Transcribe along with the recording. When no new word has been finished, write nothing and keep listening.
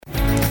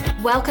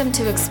Welcome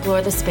to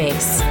Explore the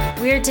Space.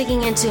 We're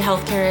digging into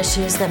healthcare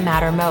issues that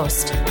matter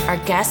most. Our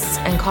guests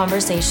and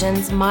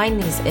conversations mine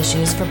these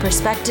issues for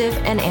perspective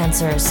and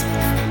answers.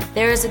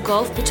 There is a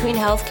gulf between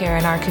healthcare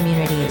and our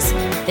communities.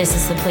 This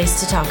is the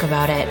place to talk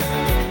about it.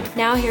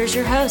 Now here's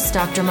your host,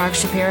 Dr. Mark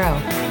Shapiro.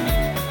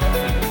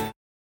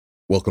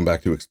 Welcome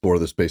back to Explore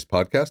the Space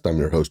podcast. I'm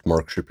your host,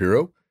 Mark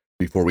Shapiro.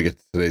 Before we get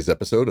to today's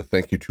episode, a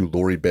thank you to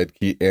Lori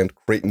Bedke and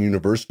Creighton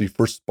University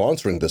for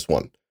sponsoring this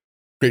one.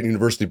 Creighton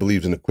University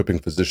believes in equipping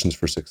physicians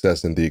for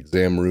success in the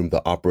exam room,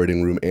 the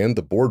operating room, and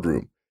the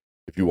boardroom.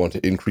 If you want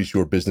to increase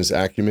your business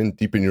acumen,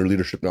 deepen your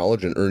leadership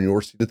knowledge, and earn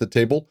your seat at the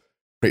table,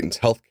 Creighton's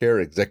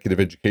healthcare executive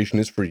education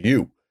is for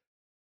you.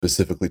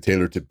 Specifically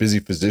tailored to busy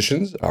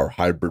physicians, our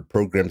hybrid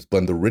programs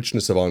blend the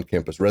richness of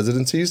on-campus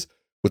residencies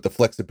with the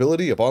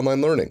flexibility of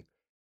online learning.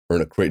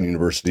 Earn a Creighton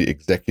University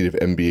Executive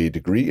MBA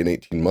degree in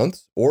 18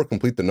 months, or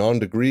complete the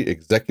non-degree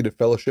Executive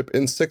Fellowship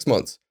in 6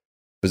 months.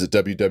 Visit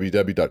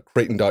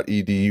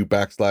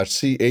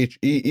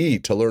www.creighton.edu/CHEE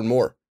to learn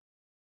more.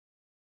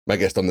 My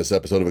guest on this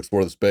episode of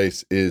Explore the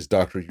Space is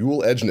Dr.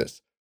 Yul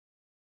Edgeness.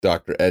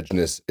 Dr.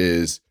 Edgeness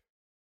is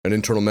an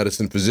internal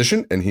medicine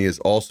physician, and he is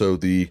also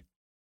the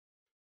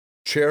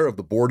chair of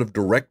the board of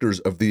directors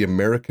of the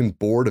American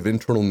Board of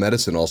Internal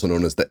Medicine, also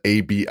known as the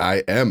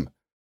ABIM.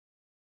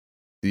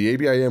 The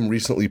ABIM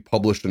recently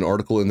published an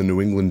article in the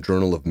New England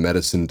Journal of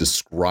Medicine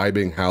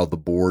describing how the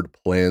board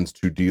plans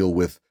to deal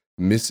with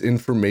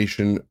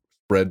misinformation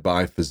spread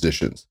by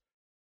physicians.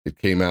 It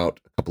came out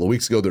a couple of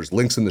weeks ago. There's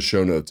links in the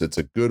show notes. It's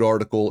a good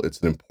article. It's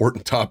an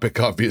important topic,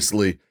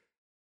 obviously,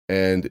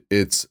 and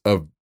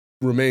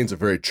remains a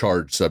very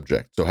charged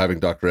subject. So having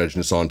Dr.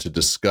 Edgeness on to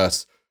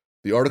discuss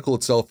the article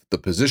itself, the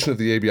position of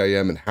the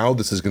ABIM, and how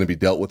this is going to be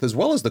dealt with, as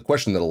well as the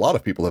question that a lot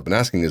of people have been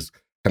asking is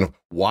kind of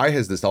why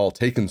has this all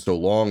taken so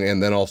long,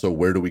 and then also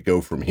where do we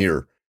go from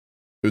here?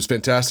 It was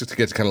fantastic to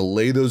get to kind of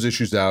lay those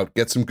issues out,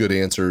 get some good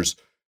answers,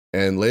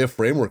 and lay a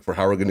framework for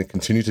how we're going to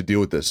continue to deal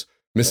with this.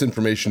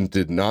 Misinformation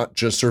did not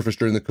just surface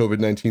during the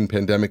COVID-19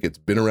 pandemic. It's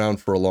been around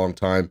for a long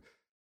time.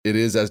 It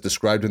is, as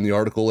described in the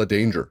article, a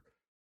danger.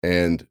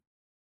 And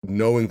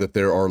knowing that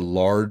there are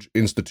large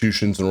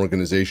institutions and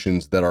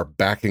organizations that are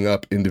backing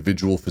up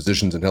individual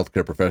physicians and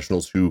healthcare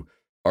professionals who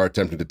are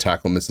attempting to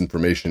tackle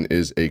misinformation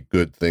is a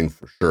good thing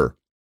for sure.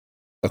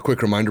 A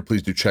quick reminder,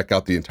 please do check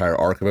out the entire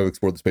archive of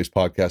Explore the Space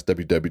podcast,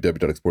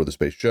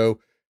 www.explorethespaceshow.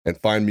 And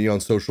find me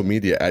on social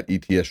media at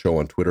ETS Show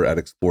on Twitter, at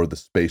Explore the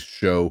Space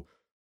Show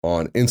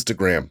on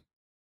Instagram.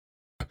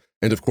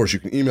 And of course, you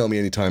can email me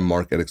anytime,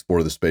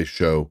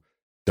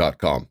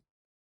 mark@explorethespaceshow.com.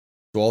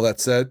 So all that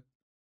said,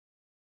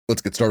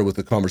 let's get started with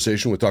the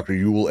conversation with Dr.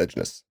 Yul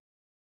Edgeness.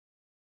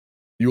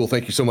 Yul,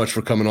 thank you so much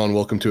for coming on.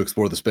 Welcome to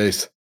Explore the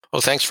Space.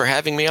 Well, thanks for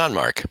having me on,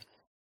 Mark.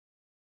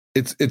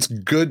 It's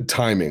good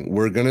timing.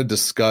 We're going to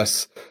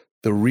discuss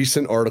the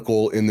recent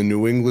article in the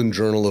New England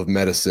Journal of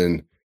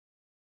Medicine,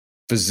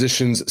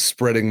 Physicians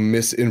Spreading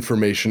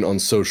Misinformation on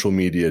Social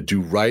Media. Do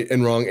right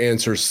and wrong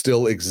answers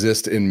still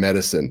exist in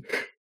medicine?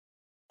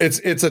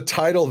 It's a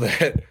title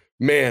that,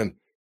 man,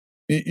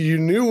 you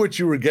knew what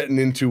you were getting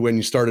into when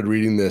you started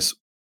reading this.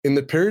 In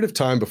the period of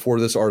time before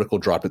this article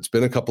dropped, it's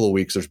been a couple of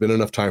weeks. There's been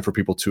enough time for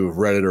people to have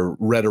read it or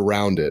read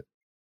around it.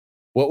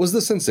 What was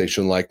the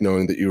sensation like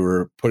knowing that you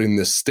were putting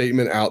this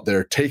statement out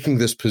there, taking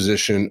this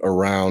position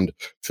around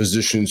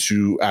physicians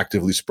who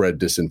actively spread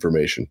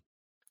disinformation?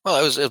 Well,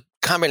 it was a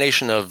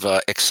combination of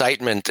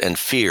excitement and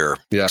fear.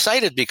 Yeah.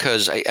 Excited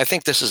because I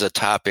think this is a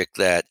topic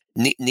that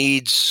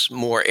needs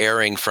more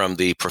airing from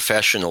the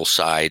professional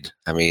side.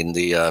 I mean,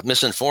 the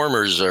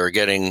misinformers are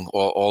getting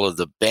all of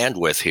the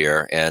bandwidth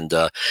here, and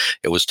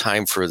it was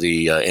time for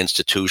the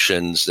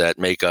institutions that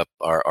make up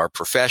our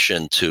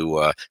profession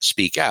to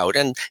speak out.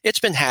 And it's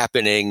been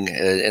happening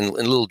in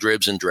little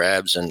dribs and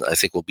drabs, and I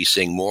think we'll be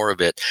seeing more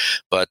of it.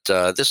 But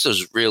this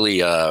is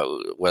really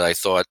what I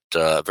thought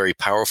a very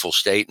powerful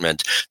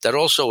statement that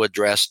also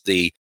addressed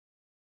the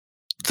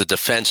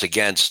defense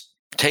against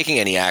taking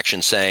any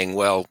action, saying,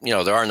 well,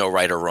 there are no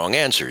right or wrong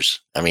answers.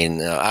 I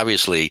mean,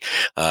 obviously,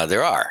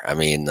 there are. I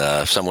mean,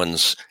 if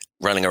someone's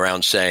running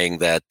around saying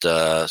that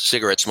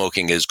cigarette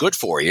smoking is good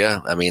for you,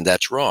 I mean,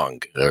 that's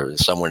wrong.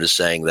 Someone is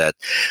saying that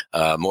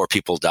more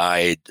people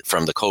died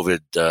from the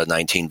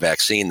COVID-19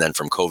 vaccine than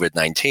from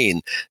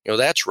COVID-19.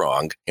 That's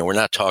wrong. And we're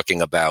not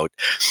talking about,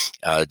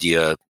 do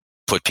you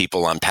put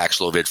people on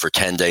Paxlovid for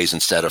 10 days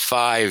instead of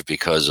 5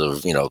 because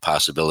of,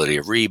 possibility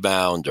of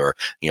rebound, or,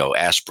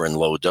 aspirin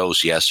low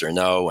dose, yes or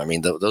no. I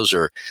mean, those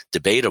are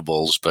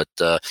debatables, but,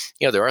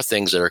 there are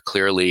things that are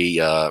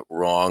clearly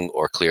wrong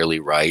or clearly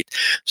right.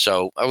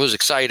 So I was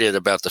excited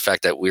about the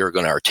fact that we were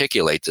going to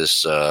articulate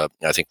this. I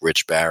think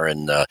Rich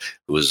Barron,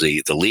 who was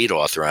the lead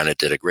author on it,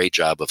 did a great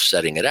job of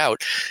setting it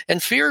out.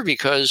 And fear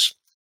because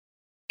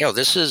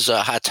this is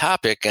a hot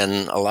topic,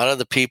 and a lot of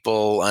the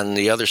people on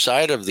the other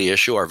side of the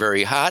issue are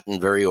very hot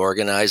and very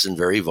organized and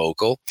very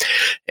vocal.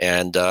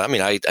 And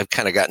I've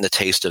kind of gotten a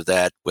taste of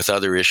that with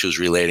other issues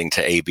relating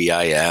to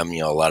ABIM,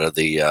 a lot of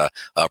the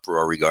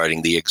uproar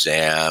regarding the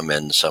exam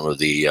and some of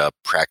the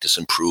practice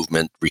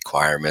improvement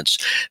requirements.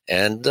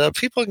 And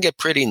people can get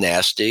pretty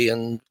nasty,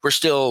 and we're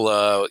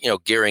still,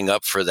 gearing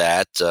up for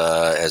that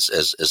as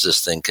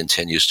this thing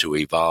continues to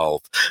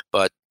evolve.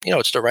 But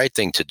it's the right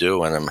thing to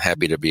do, and I'm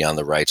happy to be on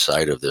the right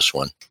side of this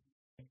one.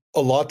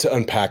 A lot to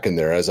unpack in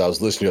there. As I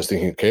was listening, I was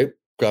thinking, okay,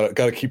 got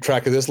to keep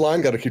track of this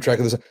line, got to keep track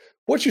of this.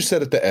 What you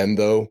said at the end,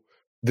 though,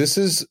 this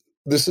is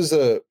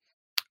a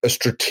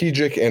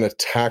strategic and a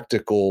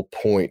tactical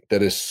point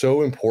that is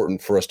so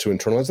important for us to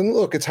internalize. And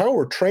look, it's how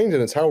we're trained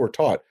and it's how we're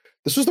taught.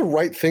 This was the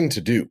right thing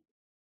to do.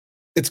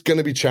 It's going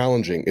to be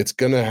challenging. It's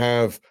going to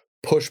have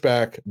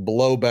pushback,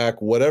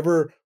 blowback,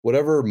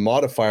 whatever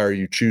modifier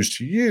you choose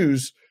to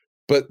use.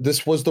 But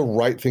this was the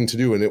right thing to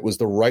do, and it was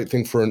the right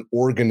thing for an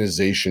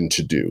organization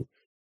to do.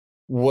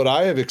 What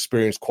I have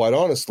experienced, quite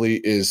honestly,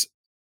 is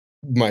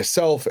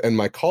myself and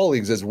my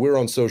colleagues, as we're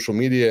on social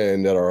media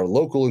and at our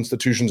local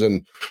institutions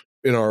and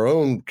in our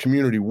own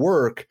community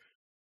work,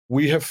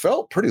 we have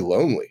felt pretty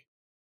lonely.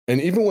 And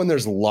even when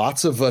there's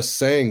lots of us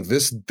saying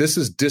this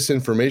is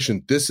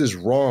disinformation, this is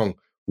wrong,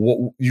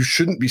 you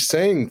shouldn't be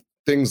saying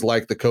things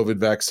like the COVID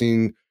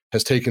vaccine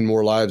has taken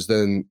more lives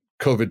than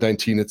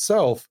COVID-19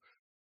 itself.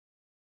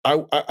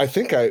 I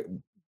think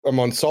I'm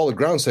on solid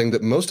ground saying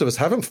that most of us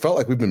haven't felt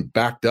like we've been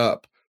backed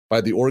up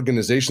by the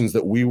organizations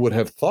that we would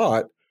have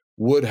thought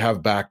would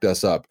have backed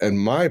us up. And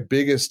my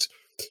biggest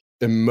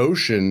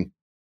emotion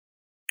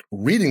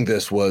reading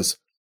this was,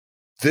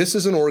 this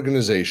is an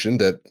organization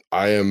that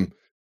I am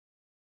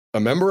a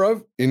member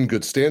of, in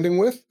good standing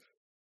with,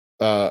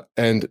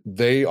 and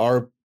they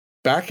are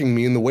backing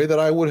me in the way that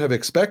I would have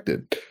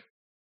expected.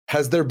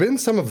 Has there been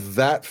some of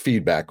that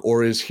feedback,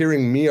 or is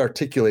hearing me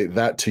articulate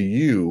that to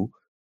you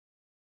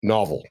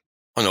novel?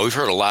 Oh, no, we've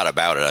heard a lot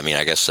about it. I mean,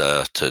 I guess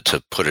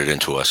to put it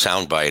into a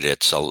soundbite,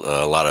 it's a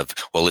lot of,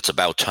 well, it's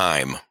about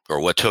time, or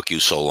what took you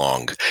so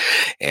long?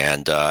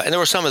 And there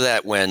was some of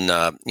that when,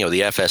 the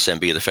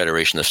FSMB, the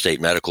Federation of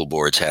State Medical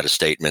Boards, had a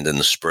statement in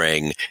the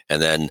spring,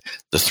 and then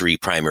the three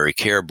primary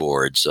care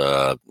boards,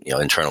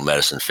 internal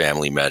medicine,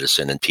 family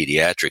medicine, and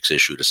pediatrics,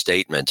 issued a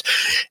statement.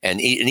 And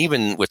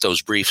even with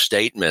those brief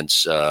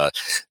statements,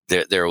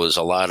 there was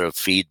a lot of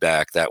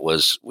feedback that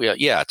was,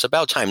 it's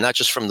about time, not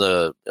just from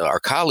our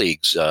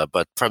colleagues,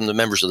 but from the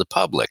members of the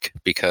public,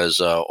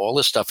 because all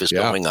this stuff is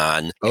going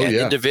on, and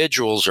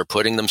individuals are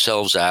putting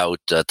themselves out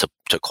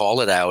to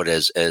call it out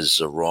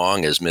as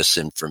wrong, as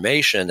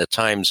misinformation. At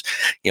times,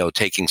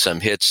 taking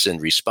some hits in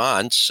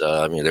response.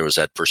 There was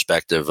that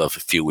perspective of a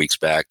few weeks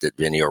back that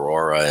Vinnie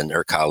Aurora and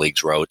her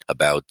colleagues wrote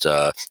about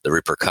the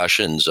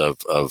repercussions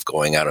of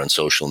going out on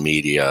social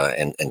media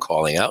and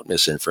calling out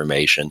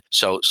misinformation.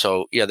 So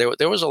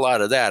there was a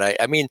lot of that.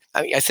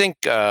 I think.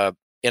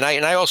 And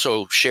I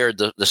also shared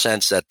the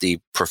sense that the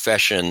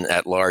profession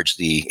at large,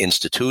 the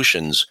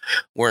institutions,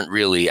 weren't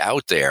really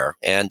out there,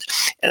 and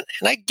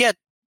I get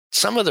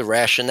some of the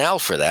rationale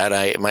for that.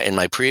 In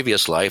my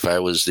previous life, I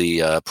was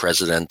the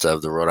president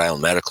of the Rhode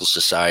Island Medical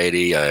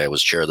Society. I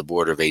was chair of the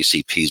board of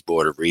ACP's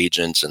Board of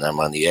Regents, and I'm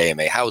on the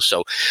AMA House.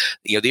 So,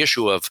 the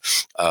issue of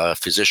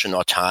physician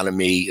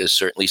autonomy is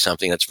certainly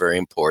something that's very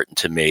important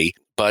to me.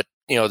 But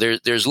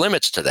there's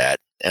limits to that.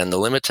 And the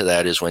limit to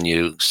that is when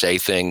you say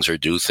things or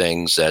do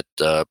things that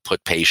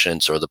put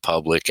patients or the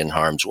public in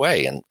harm's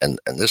way. And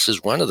this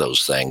is one of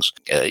those things.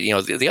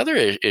 The other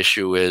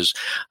issue is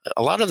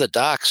a lot of the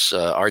docs,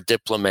 our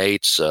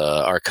diplomats,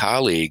 our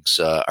colleagues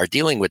are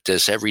dealing with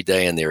this every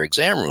day in their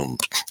exam room.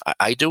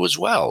 I do as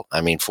well.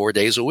 4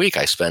 days a week,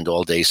 I spend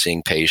all day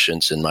seeing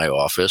patients in my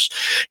office,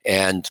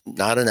 and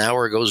not an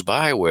hour goes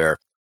by where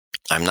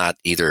I'm not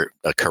either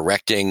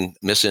correcting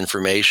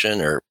misinformation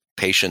or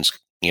patients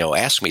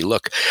ask me,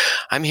 look,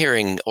 I'm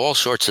hearing all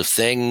sorts of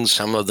things,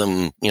 some of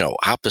them,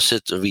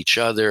 opposite of each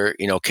other.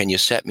 Can you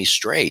set me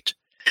straight?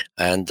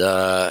 And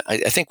I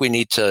think we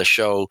need to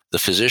show the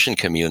physician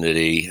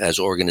community as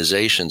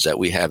organizations that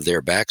we have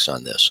their backs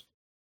on this.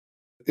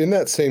 In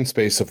that same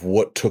space of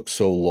what took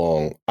so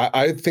long,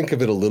 I think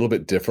of it a little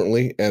bit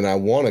differently, and I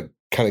want to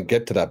kind of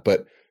get to that.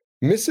 But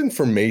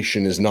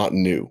misinformation is not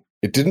new.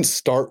 It didn't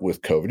start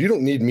with COVID. You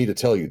don't need me to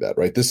tell you that,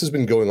 right? This has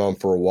been going on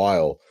for a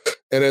while.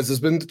 And as has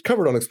been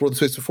covered on Explore the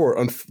Space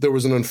before, there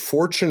was an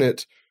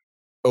unfortunate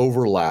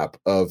overlap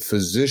of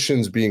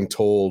physicians being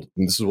told,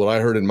 and this is what I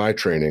heard in my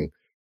training,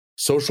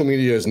 social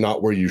media is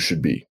not where you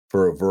should be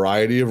for a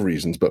variety of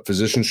reasons, but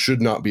physicians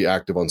should not be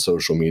active on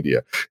social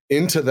media.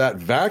 Into that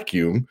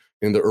vacuum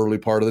in the early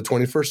part of the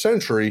 21st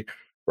century,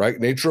 right?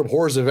 Nature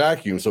abhors a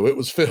vacuum, so it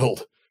was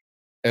filled.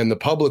 And the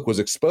public was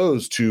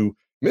exposed to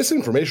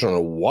misinformation on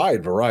a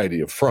wide variety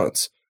of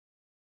fronts.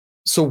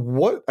 So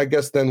what, I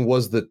guess, then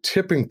was the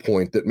tipping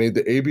point that made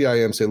the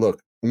ABIM say,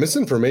 look,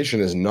 misinformation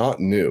is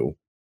not new.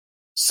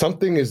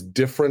 Something is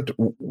different.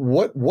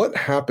 What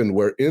happened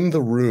where in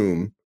the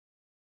room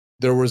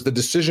there was the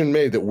decision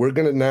made that we're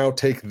going to now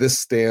take this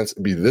stance,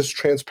 be this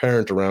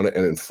transparent around it,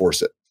 and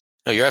enforce it.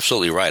 No, you're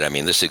absolutely right. I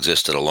mean, this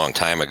existed a long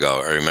time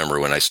ago. I remember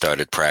when I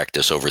started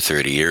practice over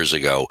 30 years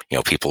ago,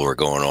 people were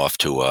going off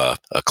to a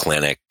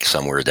clinic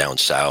somewhere down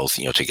south,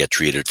 to get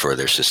treated for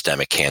their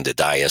systemic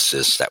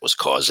candidiasis that was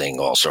causing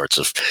all sorts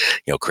of,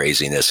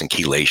 craziness, and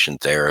chelation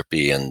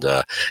therapy and,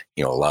 a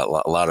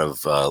lot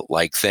of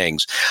like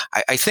things.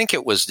 I think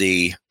it was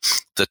the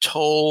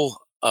toll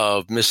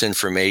of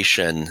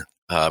misinformation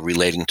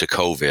relating to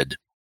COVID.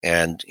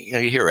 And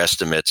you hear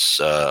estimates,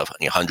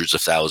 hundreds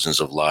of thousands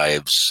of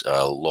lives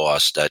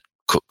lost that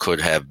could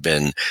have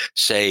been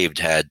saved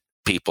had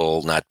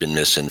people not been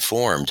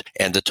misinformed.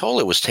 And the toll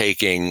it was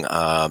taking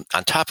on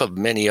top of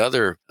many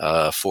other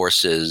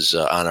forces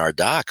on our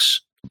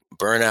docs.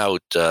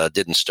 Burnout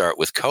didn't start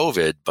with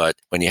COVID, but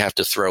when you have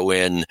to throw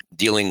in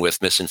dealing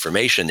with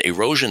misinformation,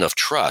 erosion of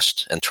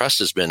trust, and trust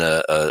has been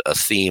a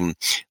theme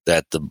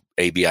that the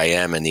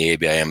ABIM and the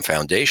ABIM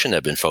Foundation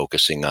have been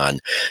focusing on.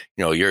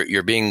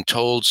 You're being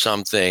told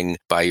something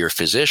by your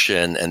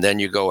physician, and then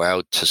you go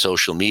out to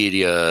social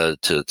media,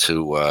 to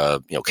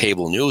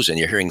cable news, and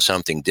you're hearing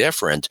something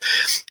different.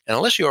 And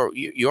unless you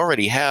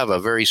already have a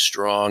very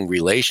strong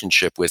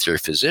relationship with your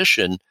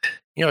physician,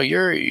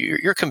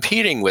 you're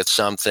competing with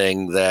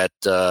something that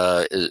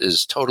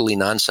is totally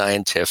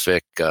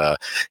non-scientific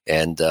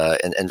and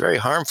very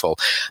harmful.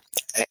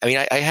 I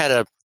mean, I had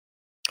a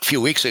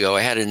few weeks ago,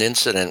 I had an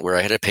incident where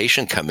I had a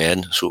patient come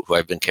in who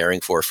I've been caring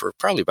for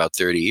probably about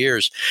 30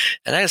 years,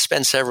 and I had to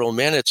spend several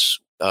minutes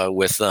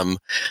with them,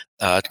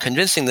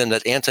 convincing them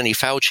that Anthony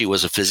Fauci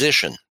was a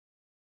physician.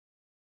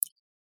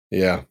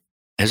 Yeah.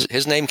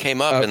 His name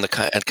came up, and the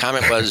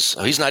comment was,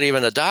 "Oh, he's not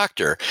even a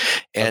doctor."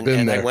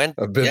 And I went,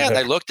 and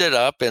I looked it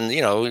up, and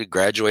he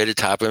graduated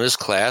top of his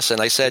class.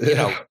 And I said,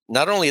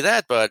 not only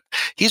that, but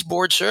he's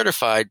board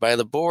certified by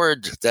the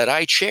board that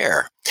I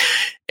chair.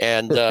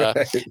 And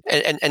right.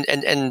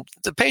 and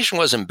the patient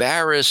was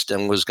embarrassed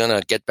and was going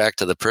to get back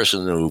to the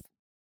person who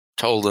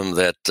told him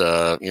that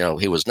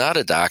he was not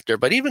a doctor.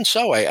 But even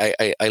so,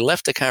 I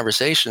left the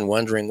conversation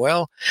wondering,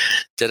 well,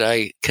 did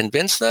I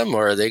convince them,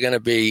 or are they going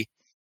to be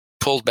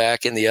pulled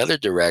back in the other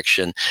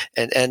direction?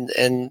 And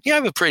I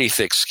have a pretty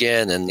thick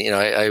skin, and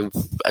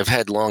I've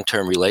had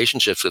long-term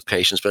relationships with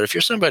patients. But if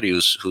you're somebody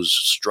who's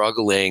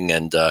struggling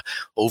and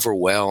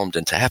overwhelmed,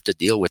 and to have to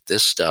deal with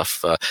this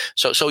stuff,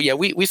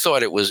 we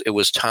thought it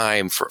was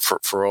time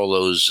for all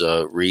those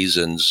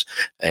reasons,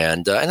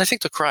 and I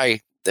think the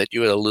cry that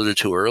you had alluded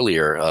to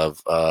earlier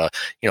of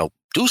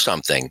do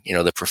something.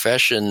 The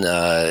profession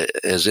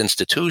as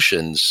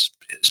institutions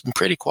has been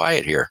pretty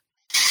quiet here.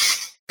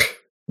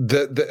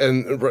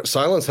 And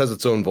silence has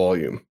its own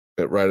volume,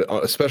 right?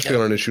 Especially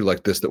on an issue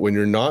like this, that when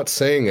you're not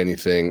saying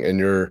anything and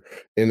you're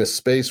in a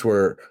space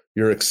where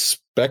you're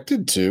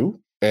expected to,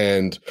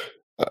 and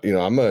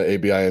I'm a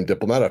ABIM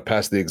diplomat. I've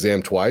passed the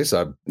exam twice.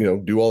 I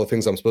do all the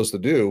things I'm supposed to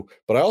do,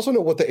 but I also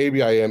know what the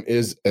ABIM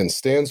is and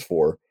stands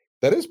for.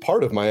 That is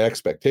part of my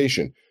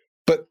expectation.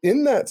 But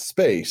in that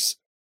space,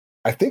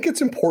 I think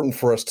it's important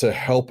for us to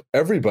help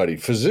everybody,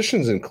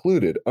 physicians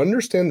included,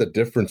 understand the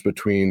difference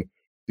between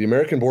the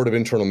American Board of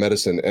Internal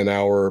Medicine and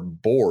our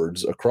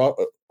boards, across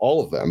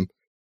all of them,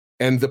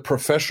 and the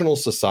professional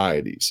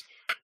societies,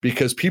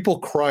 because people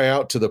cry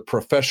out to the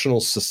professional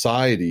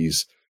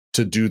societies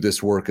to do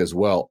this work as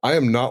well. I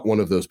am not one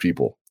of those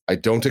people. I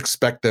don't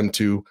expect them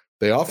to.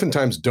 They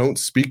oftentimes don't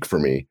speak for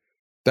me.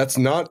 That's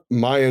not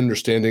my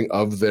understanding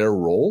of their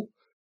role.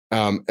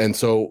 And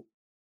so,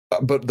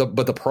 but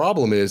the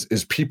problem is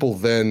people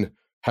then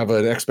have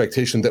an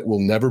expectation that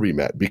will never be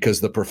met, because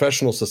the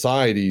professional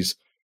societies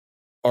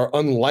are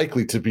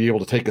unlikely to be able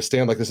to take a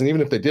stand like this. And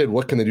even if they did,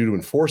 what can they do to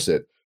enforce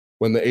it?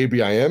 When the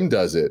ABIM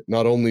does it,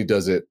 not only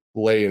does it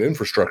lay an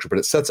infrastructure, but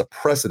it sets a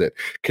precedent.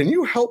 Can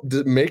you help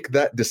make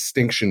that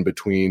distinction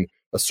between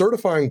a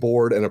certifying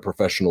board and a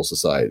professional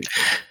society?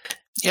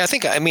 Yeah,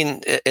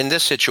 in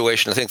this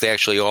situation, I think they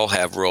actually all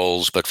have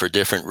roles, but for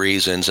different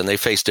reasons, and they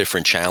face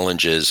different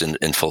challenges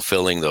in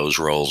fulfilling those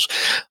roles.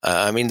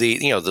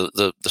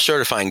 The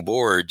certifying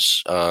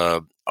boards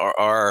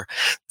are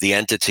the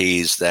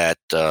entities that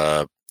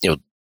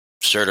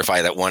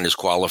certify that one is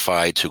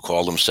qualified to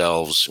call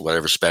themselves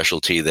whatever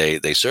specialty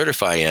they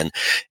certify in.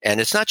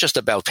 And it's not just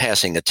about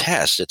passing a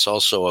test. It's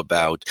also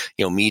about,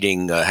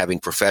 meeting,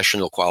 having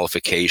professional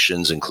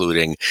qualifications,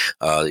 including,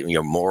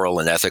 moral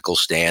and ethical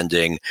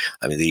standing.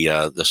 I mean,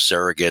 the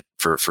surrogate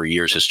for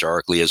years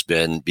historically has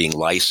been being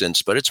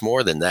licensed, but it's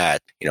more than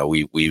that.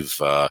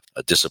 We've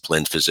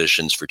disciplined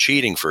physicians for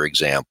cheating, for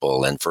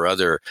example, and for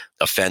other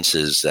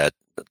offenses that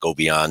go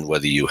beyond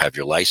whether you have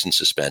your license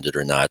suspended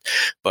or not.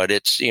 But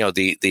it's,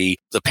 the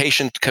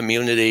patient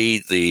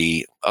community,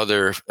 the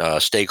other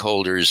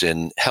stakeholders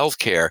in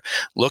healthcare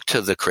look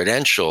to the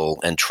credential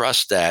and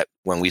trust that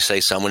when we say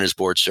someone is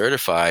board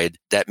certified,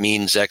 that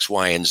means X,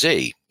 Y, and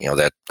Z.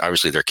 That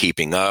obviously they're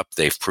keeping up.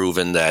 They've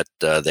proven that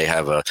they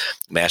have a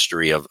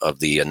mastery of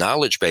the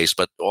knowledge base,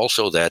 but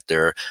also that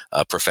they're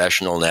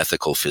professional and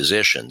ethical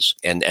physicians.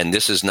 And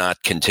this is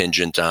not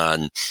contingent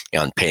on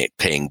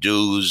paying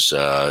dues.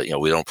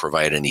 We don't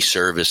provide any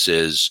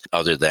services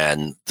other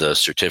than the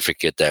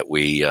certificate that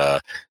we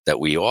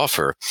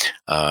offer,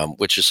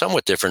 which is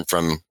somewhat different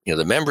from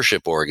the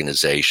membership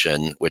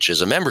organization, which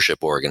is a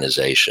membership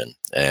organization.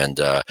 And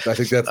I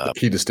think that's the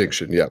key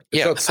distinction. Yeah.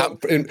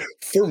 And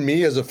for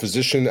me as a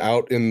physician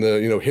out in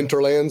the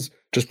hinterlands,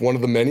 just one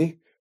of the many,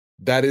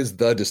 that is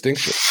the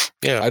distinction.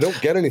 Yeah. I don't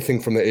get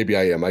anything from the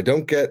ABIM. I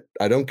don't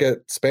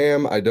get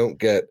spam. I don't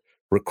get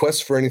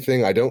requests for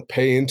anything. I don't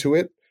pay into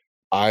it.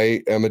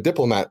 I am a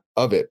diplomat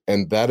of it.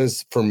 And that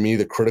is for me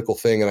the critical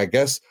thing. And I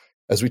guess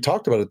as we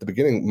talked about at the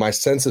beginning, my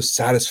sense of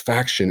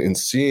satisfaction in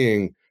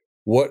seeing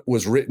what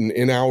was written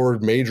in our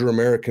major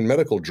American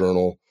medical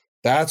journal,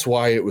 that's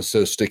why it was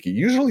so sticky.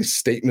 Usually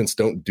statements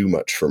don't do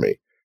much for me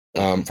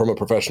from a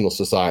professional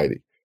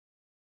society.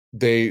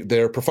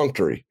 They're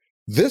perfunctory.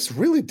 This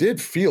really did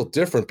feel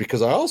different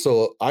because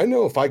I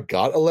know if I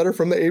got a letter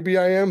from the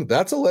ABIM,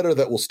 that's a letter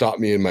that will stop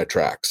me in my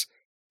tracks,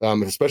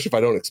 especially if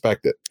I don't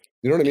expect it.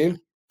 You know what I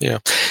mean? Yeah.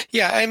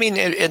 I mean,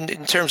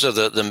 in terms of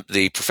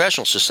the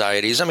professional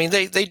societies, I mean,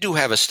 they do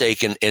have a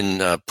stake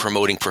in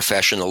promoting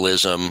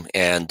professionalism,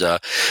 and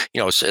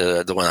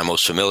the one I'm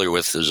most familiar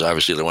with is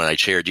obviously the one I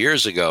chaired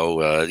years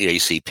ago, the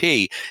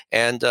ACP,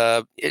 and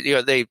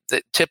they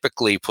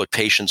typically put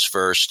patients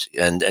first,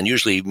 and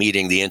usually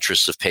meeting the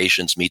interests of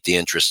patients meet the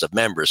interests of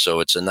members.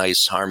 So it's a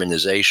nice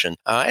harmonization,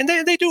 and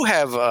they do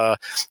have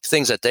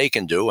things that they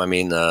can do. I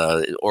mean,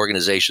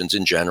 organizations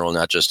in general,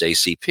 not just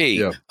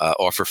ACP,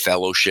 offer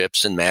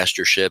fellowships and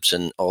masterships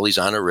and all these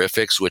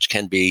honorifics, which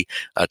can be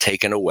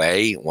taken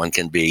away. One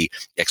can be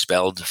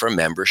expelled from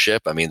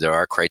membership. I mean, there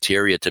are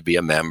criteria to be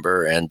a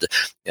member, and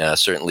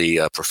certainly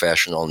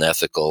professional and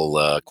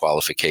ethical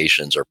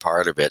qualifications are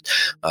part of it.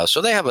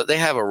 So they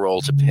have a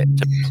role to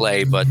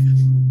play, but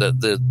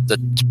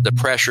the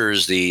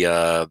pressures,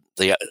 the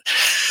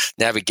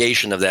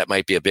navigation of that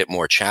might be a bit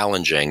more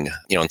challenging.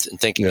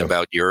 Thinking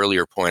about your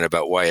earlier point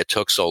about why it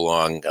took so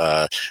long,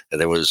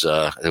 it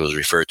was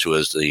referred to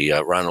as the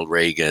Ronald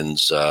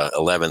Reagan's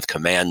 11th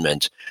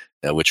commandment,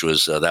 which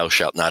was "Thou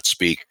shalt not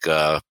speak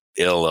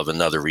ill of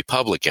another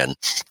Republican."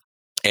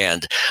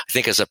 And I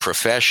think as a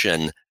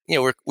profession,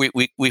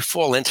 we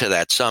fall into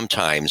that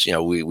sometimes.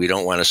 We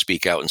don't want to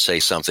speak out and say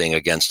something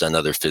against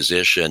another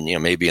physician,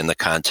 maybe in the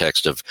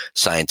context of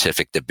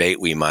scientific debate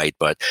we might,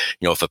 but,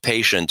 if a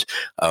patient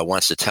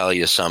wants to tell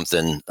you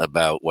something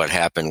about what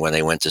happened when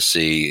they went to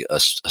see a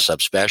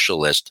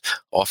subspecialist,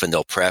 often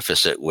they'll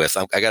preface it with,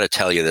 I got to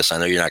tell you this. I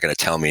know you're not going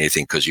to tell me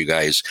anything because you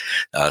guys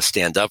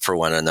stand up for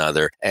one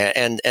another.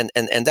 And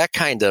that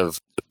kind of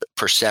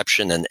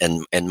perception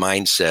and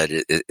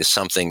mindset is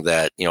something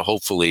that,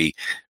 hopefully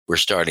we're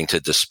starting to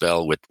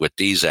dispel with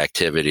these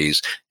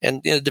activities.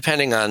 And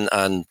depending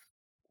on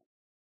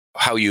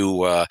how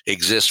you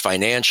exist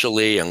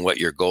financially and what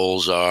your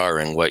goals are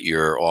and what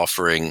you're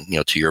offering,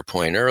 to your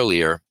point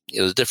earlier,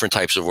 the different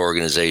types of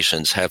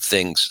organizations have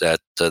things that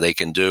they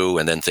can do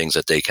and then things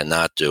that they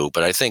cannot do.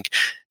 But I think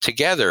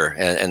together,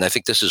 and I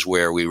think this is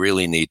where we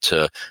really need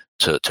to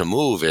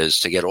move, is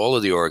to get all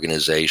of the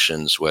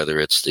organizations, whether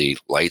it's the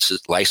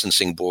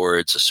licensing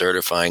boards, the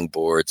certifying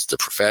boards, the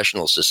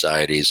professional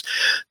societies,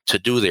 to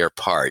do their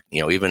part,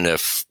 even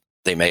if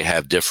they may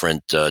have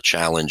different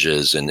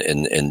challenges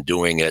in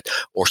doing it,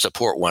 or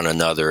support one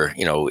another,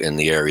 in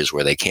the areas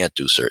where they can't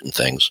do certain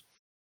things.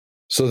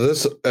 So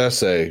this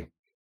essay,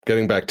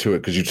 getting back to it,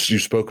 because you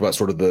spoke about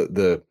sort of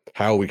the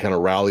how we kind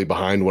of rally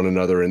behind one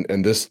another,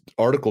 and this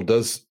article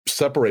does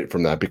separate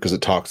from that because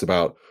it talks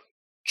about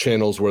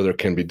channels where there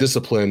can be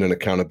discipline and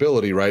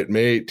accountability, right?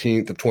 May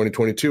 18th of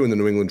 2022 in the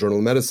New England Journal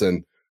of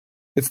Medicine.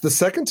 It's the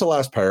second to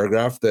last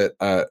paragraph that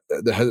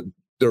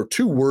there are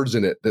two words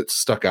in it that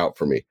stuck out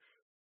for me.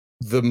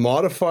 The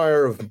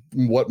modifier of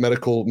what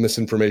medical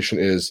misinformation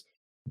is,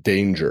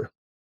 danger.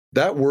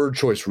 That word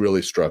choice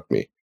really struck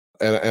me,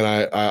 and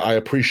I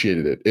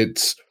appreciated it.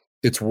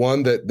 It's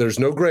one that there's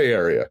no gray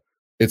area.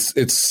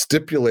 It's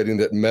stipulating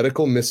that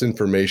medical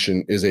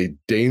misinformation is a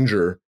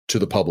danger to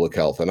the public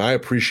health. And I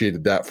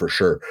appreciated that for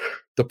sure.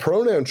 The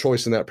pronoun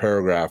choice in that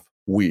paragraph,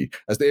 we,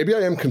 as the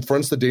ABIM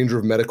confronts the danger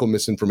of medical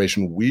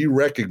misinformation, we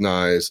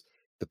recognize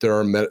that there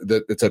are,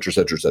 et cetera, et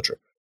cetera, et cetera.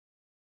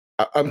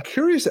 I'm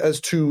curious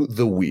as to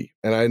the we,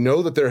 and I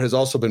know that there has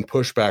also been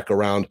pushback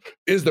around,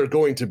 is there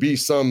going to be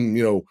some,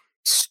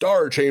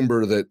 star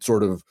chamber that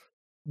sort of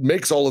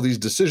makes all of these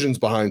decisions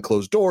behind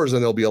closed doors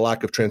and there'll be a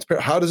lack of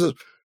transparency?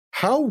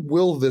 How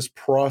will this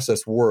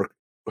process work?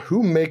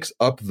 Who makes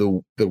up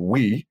the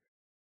we?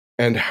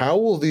 And how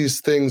will these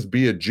things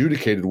be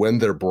adjudicated when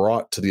they're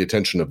brought to the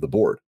attention of the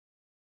board?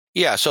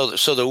 Yeah, so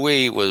the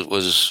we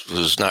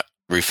was not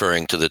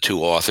referring to the two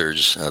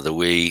authors. The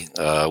we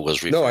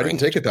was referring. No, I didn't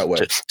take it that way.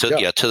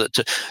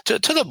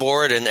 To the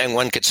board, and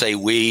one could say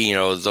we,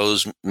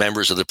 those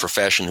members of the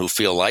profession who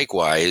feel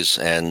likewise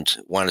and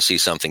want to see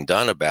something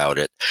done about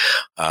it.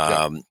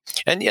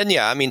 And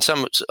yeah, I mean,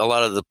 a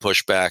lot of the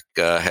pushback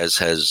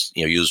has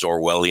used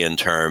Orwellian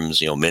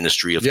terms.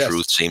 Ministry of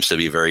Truth seems to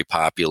be very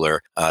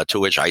popular. To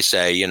which I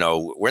say,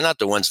 we're not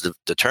the ones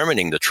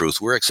determining the truth.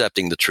 We're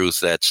accepting the truth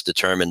that's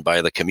determined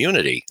by the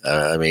community.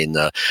 We're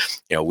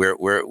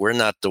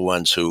not the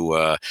ones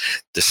who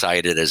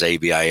decided as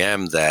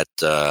ABIM that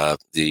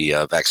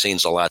the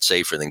vaccine's a lot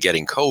safer than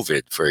getting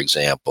COVID, for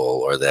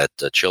example, or that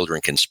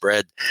children can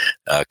spread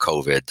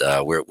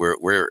COVID.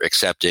 We're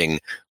accepting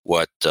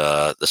what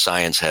the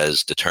science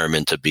has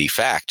determined to be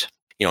fact.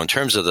 In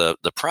terms of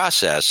the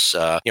process,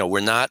 we're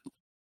not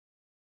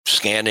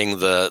scanning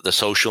the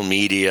social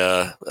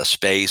media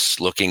space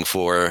looking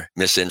for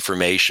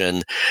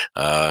misinformation.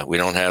 We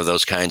don't have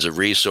those kinds of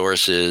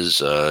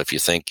resources. If you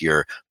think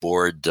your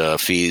board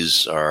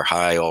fees are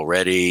high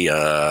already,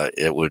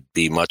 it would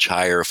be much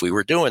higher if we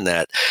were doing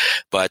that.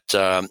 But,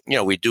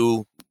 we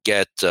do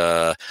get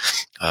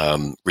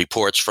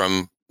reports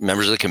from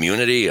members of the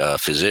community,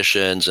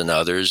 physicians and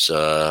others,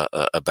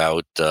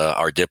 about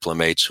our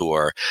diplomates who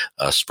are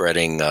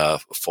spreading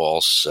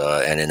false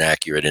and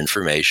inaccurate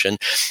information.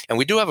 And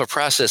we do have a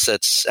process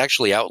that's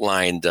actually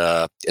outlined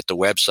at the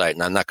website,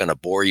 and I'm not going to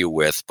bore you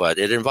with, but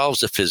it involves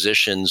the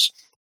physicians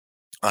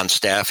on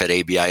staff at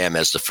ABIM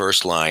as the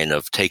first line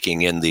of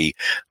taking in the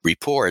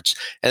reports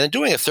and then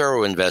doing a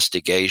thorough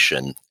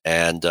investigation.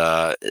 And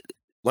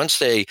once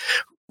they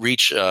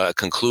reach a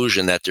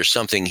conclusion that there's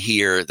something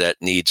here that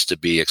needs to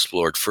be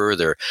explored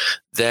further,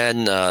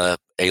 then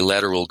a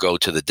letter will go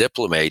to the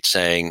diplomate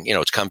saying,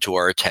 it's come to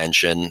our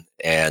attention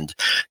and,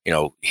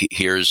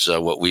 here's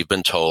what we've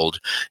been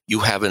told. You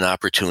have an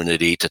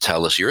opportunity to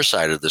tell us your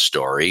side of the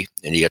story,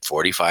 and you get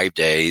 45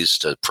 days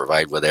to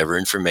provide whatever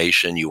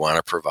information you want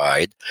to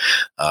provide,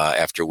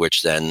 after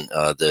which then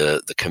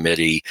the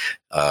committee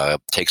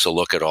takes a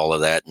look at all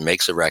of that and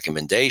makes a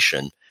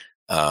recommendation.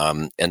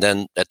 And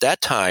then at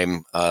that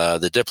time,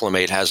 the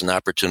diplomate has an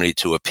opportunity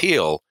to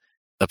appeal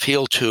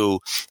to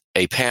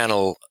a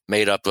panel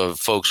made up of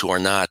folks who are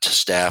not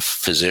staff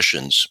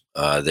physicians.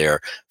 They're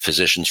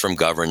physicians from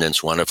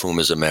governance, one of whom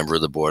is a member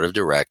of the board of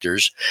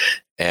directors,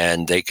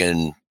 and they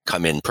can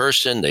come in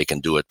person. They can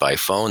do it by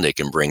phone. They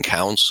can bring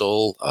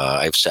counsel.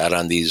 I've sat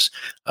on these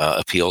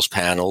appeals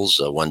panels.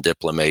 One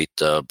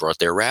diplomate brought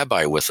their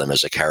rabbi with them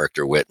as a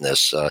character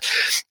witness,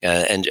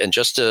 and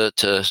just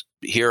to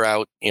hear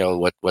out,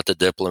 what the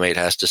diplomate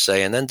has to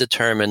say, and then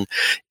determine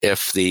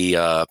if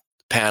the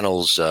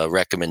panel's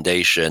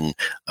recommendation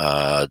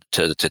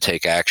to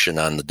take action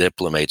on the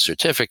diplomate's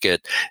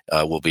certificate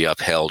will be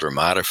upheld or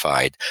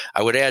modified.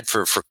 I would add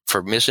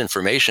for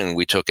misinformation,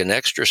 we took an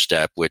extra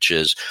step, which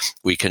is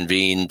we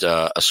convened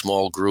a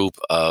small group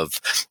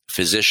of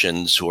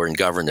physicians who are in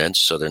governance,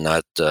 so they're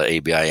not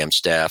ABIM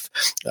staff,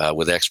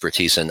 with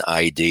expertise in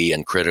ID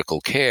and critical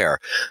care,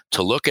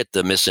 to look at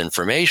the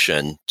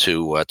misinformation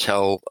to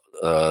tell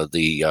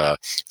the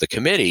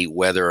committee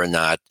whether or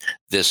not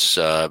this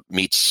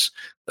meets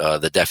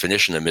the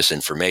definition of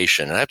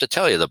misinformation. And I have to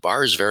tell you, the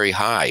bar is very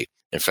high.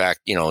 In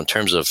fact, in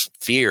terms of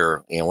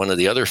fear, one of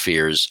the other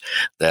fears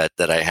that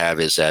I have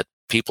is that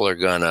people are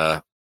going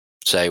to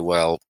say,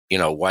 well,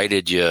 why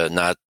did you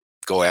not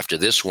go after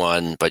this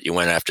one, but you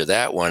went after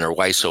that one, or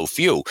why so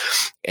few?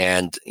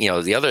 And,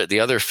 the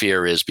other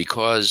fear is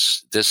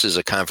because this is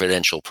a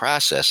confidential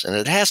process, and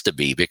it has to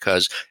be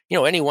because,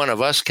 any one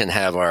of us can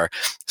have our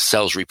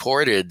cells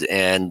reported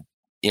and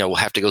we'll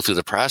have to go through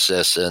the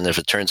process. And if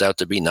it turns out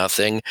to be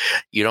nothing,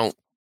 you don't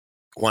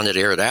want it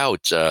aired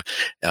out.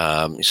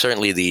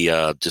 Certainly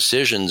the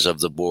decisions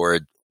of the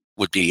board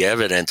would be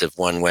evident if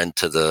one went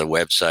to the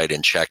website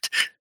and checked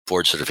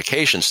board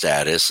certification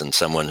status, and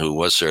someone who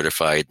was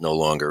certified no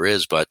longer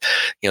is. But,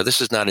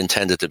 this is not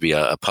intended to be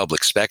a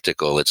public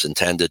spectacle. It's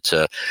intended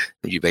to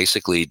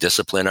basically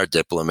discipline our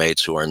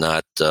diplomates who are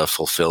not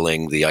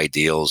fulfilling the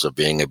ideals of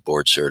being a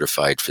board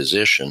certified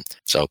physician.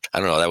 So I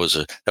don't know. That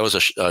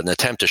was an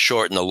attempt to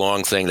shorten a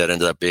long thing that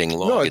ended up being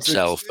long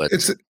itself. But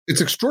it's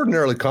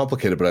extraordinarily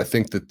complicated. But I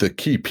think that the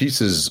key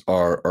pieces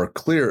are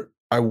clear.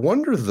 I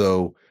wonder,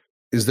 though,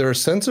 is there a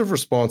sense of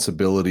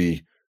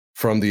responsibility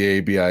from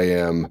the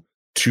ABIM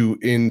to,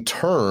 in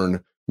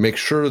turn, make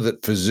sure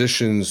that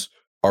physicians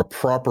are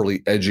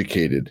properly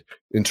educated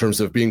in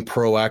terms of being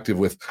proactive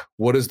with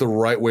what is the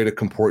right way to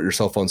comport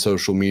yourself on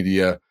social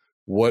media?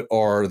 Where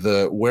are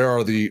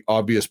the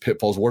obvious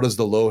pitfalls? What is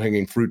the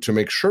low-hanging fruit, to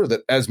make sure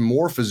that as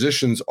more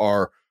physicians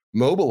are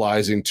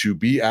mobilizing to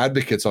be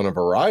advocates on a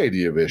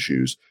variety of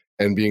issues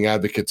and being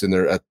advocates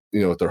at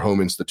their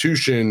home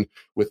institution,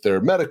 with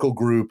their medical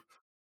group,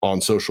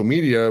 on social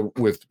media,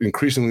 with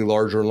increasingly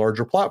larger and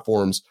larger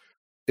platforms,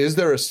 is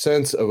there a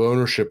sense of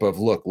ownership of,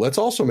 look, let's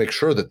also make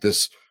sure that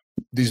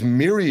these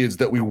myriads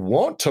that we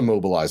want to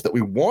mobilize, that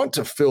we want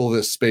to fill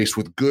this space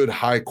with good,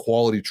 high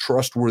quality,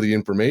 trustworthy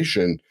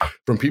information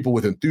from people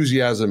with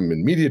enthusiasm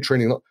and media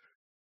training,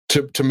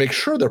 to make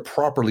sure they're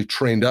properly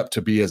trained up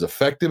to be as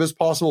effective as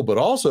possible, but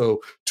also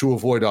to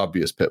avoid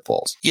obvious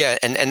pitfalls. Yeah,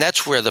 and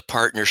that's where the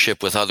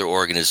partnership with other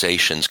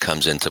organizations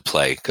comes into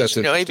play. Because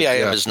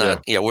ABIM is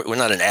not, we're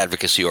not an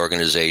advocacy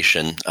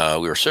organization.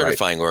 We're a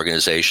certifying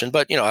organization,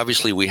 but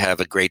obviously we have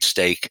a great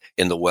stake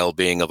in the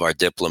well-being of our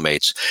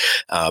diplomates.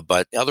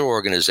 But other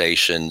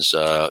organizations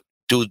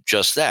do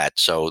just that.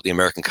 So the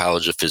American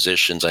College of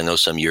Physicians, I know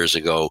some years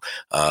ago,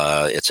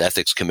 its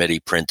ethics committee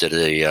printed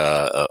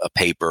a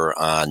paper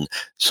on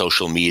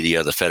social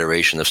media. The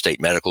Federation of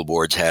State Medical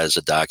Boards has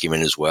a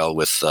document as well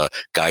with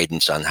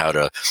guidance on how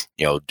to,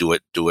 do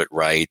it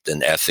right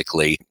and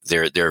ethically.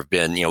 There have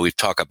been, we've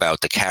talked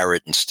about the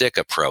carrot and stick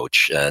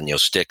approach, and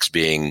sticks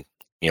being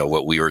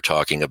what we were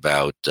talking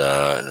about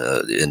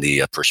in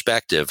the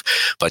perspective,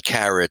 but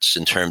carrots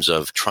in terms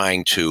of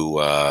trying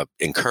to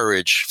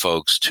encourage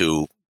folks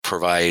to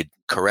provide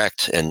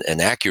correct and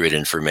accurate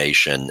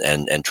information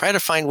and try to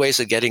find ways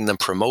of getting them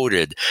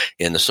promoted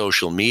in the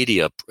social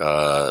media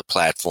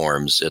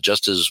platforms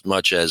just as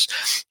much as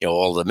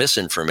all the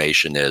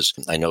misinformation is.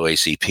 I know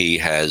ACP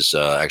has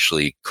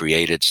actually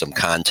created some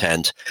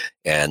content,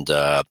 and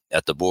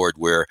at the board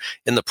we're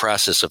in the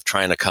process of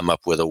trying to come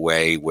up with a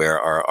way where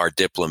our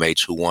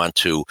diplomates who want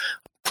to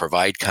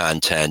provide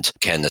content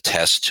can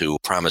attest to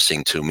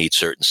promising to meet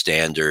certain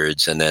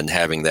standards, and then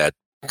having that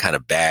kind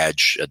of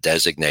badge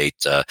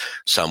designate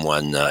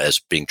someone as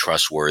being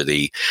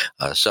trustworthy.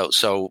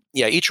 So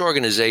each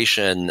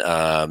organization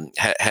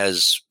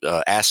has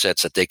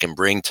assets that they can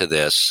bring to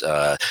this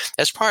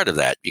as part of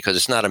that, because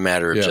it's not a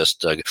matter of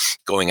just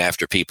going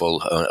after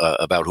people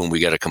about whom we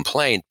get a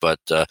complaint, but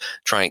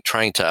trying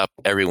to up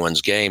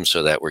everyone's game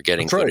so that we're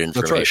getting good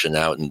information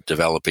out and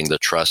developing the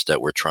trust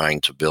that we're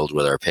trying to build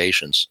with our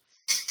patients.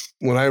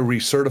 When I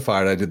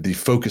recertified, I did the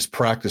focused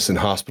practice in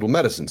hospital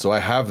medicine. So I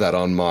have that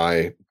on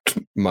my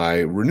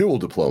renewal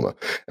diploma.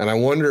 And I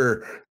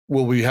wonder,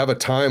 will we have a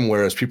time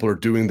where as people are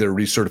doing their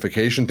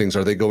recertification things,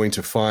 are they going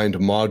to find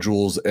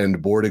modules and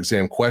board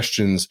exam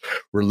questions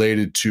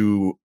related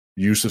to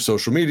use of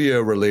social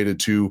media, related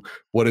to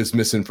what is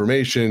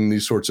misinformation,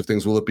 these sorts of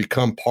things? Will it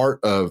become part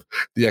of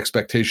the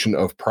expectation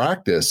of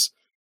practice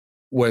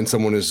when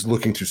someone is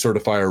looking to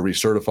certify or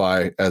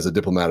recertify as a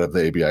diplomat of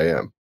the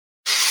ABIM?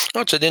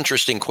 Well, it's an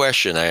interesting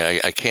question. I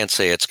can't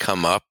say it's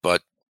come up,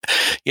 but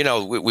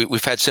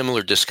we've had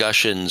similar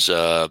discussions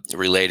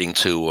relating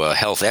to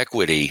health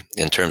equity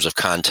in terms of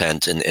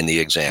content in the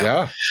exam.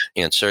 Yeah.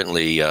 And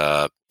certainly,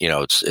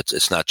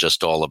 it's not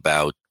just all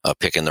about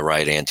picking the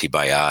right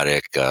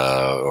antibiotic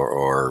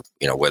or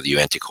whether you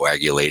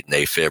anticoagulate an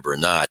AFib or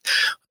not.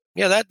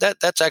 Yeah,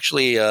 that's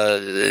actually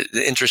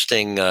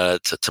interesting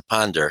to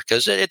ponder,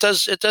 because it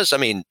does. I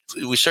mean,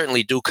 we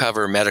certainly do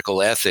cover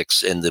medical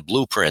ethics in the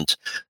blueprint,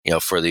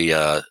 for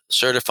the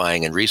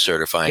certifying and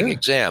recertifying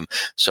exam.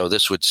 So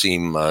this would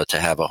seem to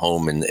have a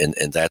home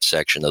in that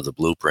section of the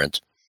blueprint.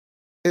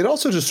 It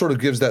also just sort of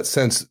gives that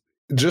sense,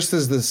 just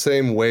as the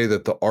same way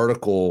that the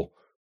article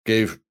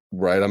gave.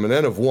 Right, I'm an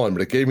N of one,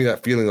 but it gave me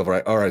that feeling of,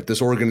 all right, this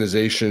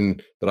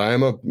organization that I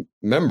am a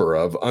member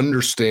of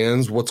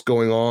understands what's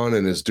going on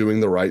and is doing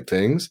the right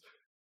things.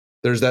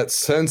 There's that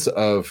sense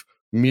of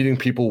meeting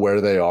people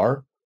where they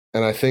are.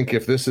 And I think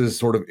if this is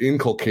sort of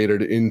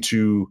inculcated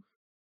into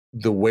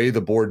the way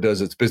the board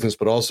does its business,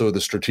 but also the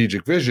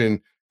strategic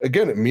vision,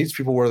 again, it meets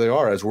people where they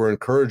are, as we're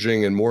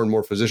encouraging and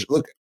more physicians.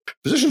 Look,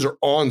 physicians are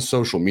on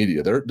social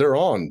media. They're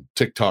on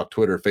TikTok,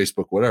 Twitter,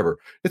 Facebook, whatever.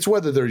 It's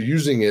whether they're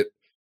using it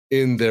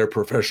in their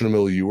professional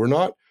milieu or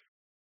not.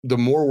 The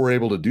more we're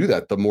able to do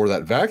that, the more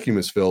that vacuum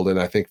is filled. And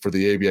I think for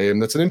the ABIM,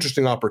 that's an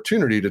interesting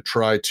opportunity to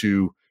try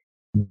to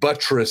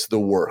buttress the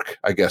work,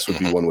 I guess would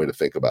be one way to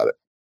think about it.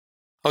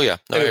 Oh, yeah,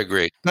 I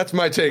agree. That's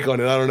my take on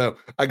it. I don't know.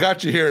 I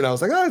got you here and I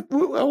was like, I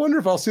wonder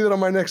if I'll see that on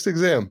my next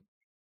exam.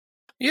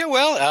 Yeah,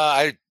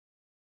 well,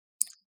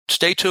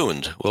 stay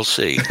tuned. We'll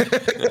see.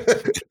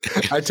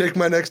 I take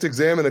my next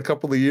exam in a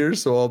couple of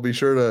years, so I'll be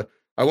sure to.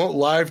 I won't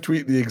live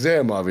tweet the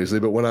exam, obviously,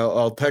 but when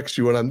I'll text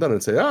you when I'm done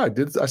and say,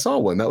 I saw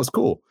one. That was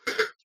cool.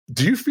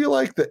 Do you feel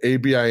like the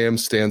ABIM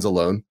stands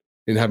alone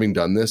in having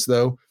done this,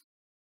 though?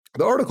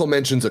 The article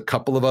mentions a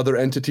couple of other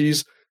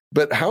entities,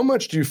 but how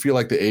much do you feel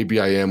like the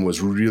ABIM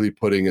was really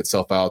putting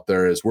itself out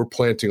there as we're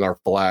planting our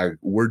flag,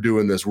 we're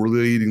doing this, we're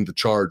leading the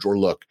charge, or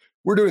look,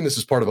 we're doing this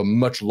as part of a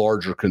much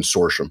larger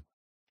consortium?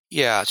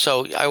 Yeah,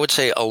 so I would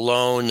say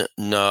alone,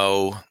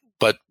 no,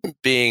 but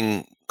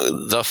being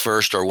the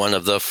first or one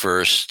of the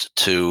first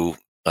to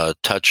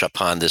touch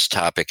upon this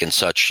topic in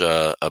such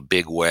a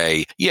big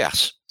way,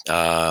 yes.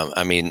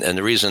 I mean, and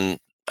the reason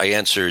I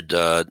answered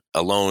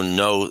alone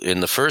no in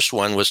the first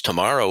one was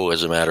tomorrow,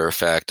 as a matter of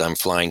fact. I'm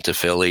flying to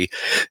Philly,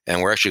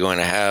 and we're actually going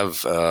to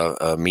have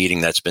a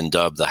meeting that's been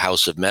dubbed the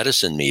House of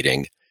Medicine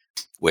meeting,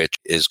 which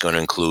is going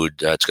to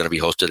include, it's going to be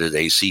hosted at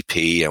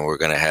ACP, and we're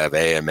going to have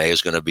AMA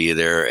is going to be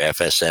there,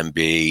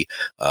 FSMB,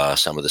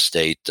 some of the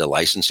state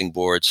licensing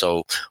boards.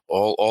 So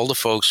all the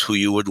folks who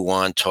you would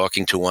want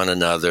talking to one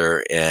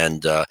another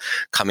and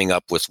coming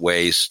up with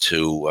ways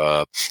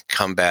to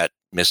combat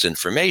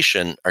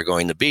misinformation are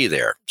going to be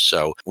there.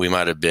 So we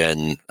might have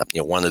been,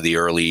 one of the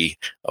early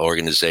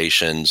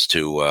organizations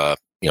to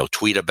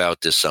tweet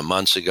about this some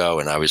months ago,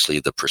 and obviously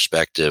the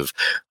perspective,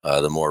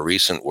 the more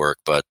recent work,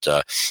 but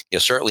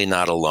certainly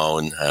not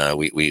alone.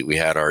 We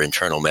had our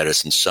internal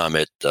medicine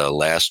summit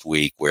last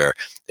week, where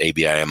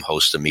ABIM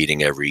hosts a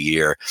meeting every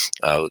year.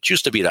 It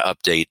used to be to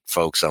update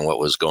folks on what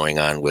was going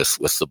on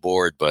with the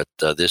board, but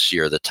this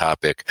year the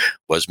topic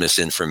was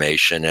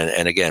misinformation,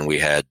 and again we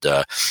had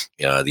the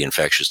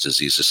Infectious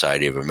Disease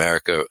Society of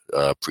America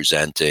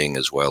presenting,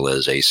 as well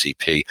as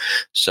ACP.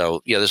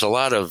 So there's a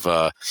lot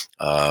of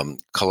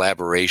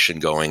collaboration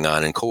going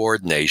on and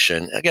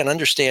coordination. Again,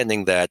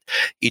 understanding that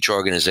each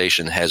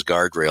organization has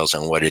guardrails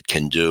on what it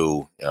can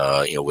do,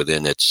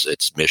 within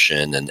its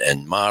mission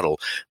and model,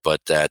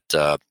 but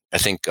that I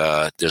think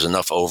there's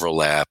enough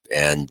overlap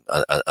and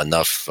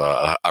enough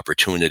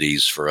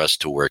opportunities for us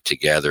to work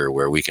together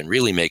where we can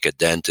really make a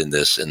dent in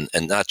this, and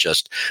not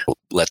just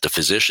let the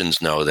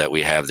physicians know that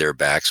we have their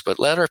backs, but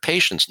let our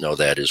patients know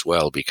that as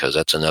well, because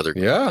that's another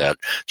group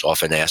that's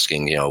often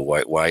asking,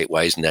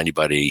 why isn't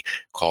anybody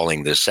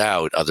calling this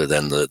out other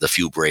than the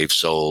few brave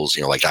souls,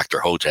 like Dr.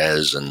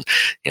 Hotez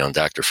and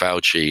Dr.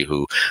 Fauci,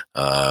 who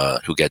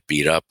get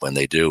beat up when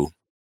they do.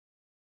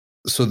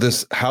 So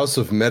this House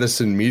of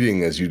Medicine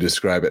meeting, as you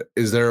describe it,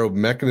 is there a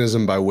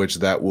mechanism by which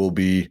that will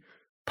be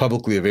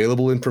publicly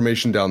available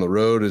information down the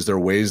road? Is there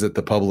ways that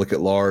the public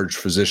at large,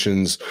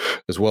 physicians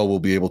as well, will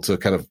be able to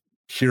kind of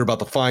hear about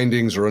the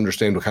findings or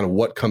understand kind of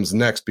what comes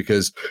next?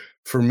 Because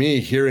for me,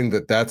 hearing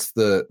that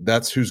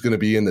that's who's going to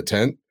be in the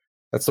tent,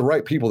 that's the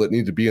right people that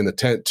need to be in the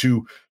tent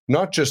to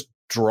not just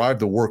drive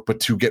the work, but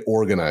to get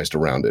organized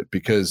around it.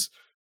 Because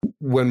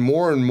when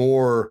more and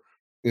more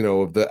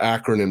of the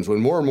acronyms, when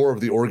more and more of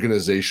the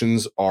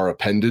organizations are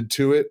appended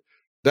to it,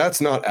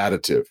 that's not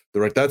additive,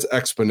 right? That's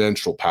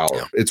exponential power.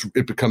 Yeah.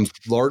 It becomes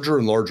larger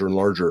and larger and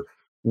larger.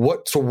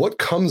 So what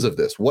comes of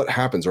this? What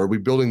happens? Are we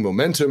building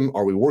momentum?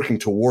 Are we working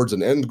towards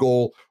an end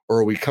goal? Or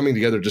are we coming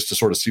together just to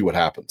sort of see what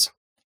happens?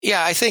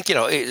 Yeah, I think,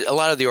 a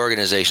lot of the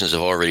organizations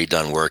have already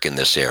done work in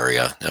this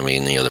area. I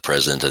mean, the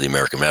president of the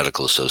American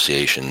Medical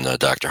Association,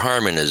 Dr.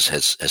 Harmon,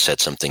 has said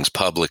some things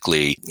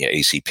publicly.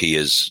 ACP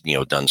has,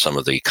 done some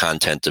of the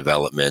content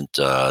development,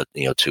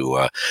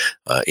 to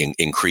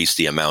increase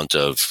the amount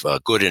of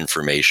good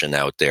information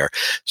out there.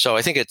 So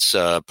I think it's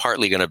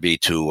partly going to be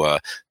to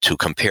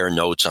compare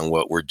notes on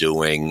what we're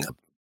doing,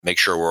 make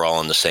sure we're all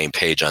on the same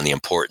page on the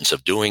importance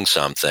of doing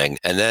something.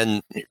 And then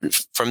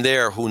from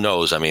there, who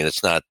knows? I mean,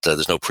 it's not,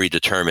 there's no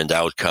predetermined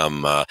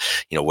outcome,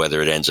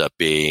 whether it ends up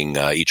being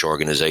each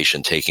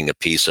organization taking a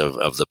piece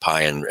of the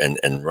pie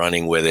and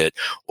running with it,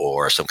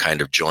 or some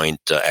kind of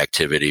joint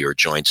activity or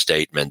joint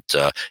statement.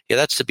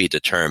 That's to be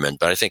determined.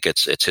 But I think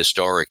it's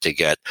historic to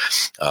get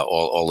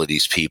all of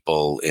these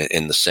people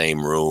in the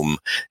same room,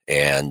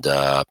 and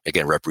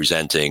again,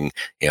 representing,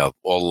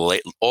 all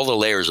the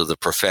layers of the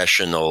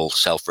professional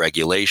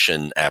self-regulation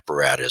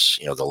apparatus,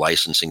 the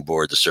licensing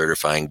board, the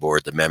certifying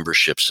board, the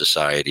membership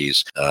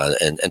societies,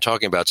 and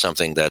talking about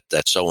something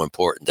that's so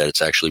important that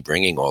it's actually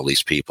bringing all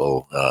these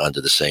people under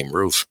the same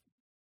roof.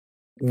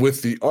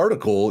 With the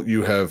article,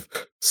 you have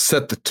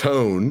set the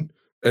tone,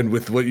 and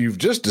with what you've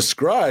just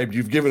described,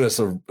 you've given us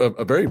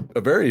a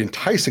very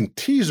enticing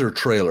teaser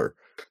trailer.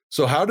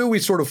 So how do we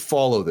sort of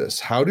follow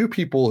this? How do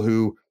people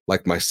who,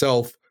 like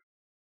myself,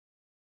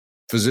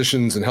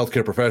 physicians and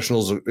healthcare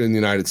professionals in the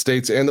United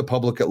States and the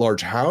public at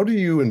large, how do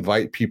you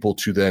invite people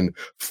to then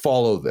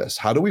follow this?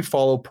 How do we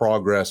follow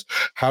progress?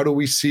 How do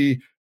we see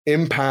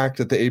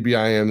impact at the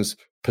ABIM's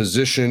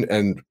position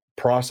and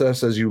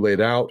process as you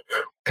laid out,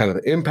 kind of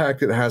the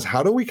impact it has?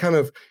 How do we kind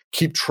of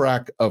keep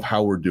track of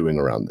how we're doing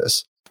around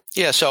this?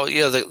 Yeah, so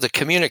the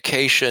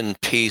communication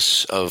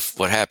piece of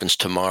what happens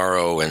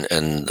tomorrow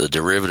and the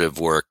derivative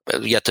work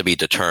yet to be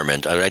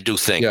determined. I do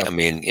think, I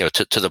mean,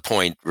 to the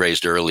point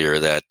raised earlier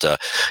that the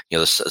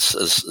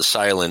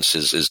silence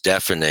is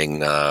deafening.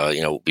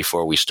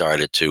 Before we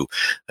started to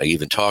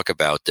even talk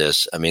about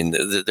this, I mean,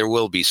 there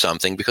will be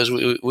something, because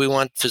we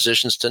want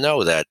physicians to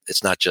know that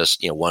it's not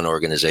just one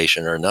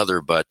organization or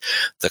another, but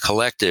the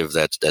collective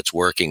that's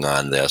working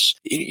on this.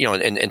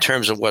 In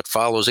terms of what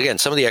follows, again,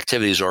 some of the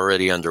activities are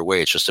already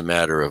underway. It's just a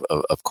matter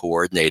of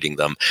coordinating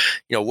them.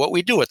 What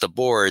we do at the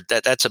board,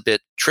 that's a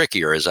bit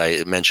trickier, as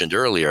I mentioned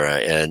earlier,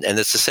 and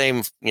it's the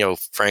same,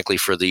 frankly,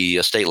 for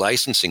the state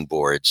licensing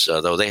boards,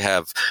 though they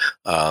have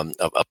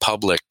a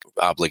public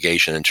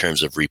obligation in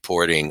terms of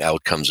reporting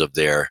outcomes of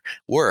their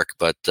work.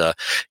 But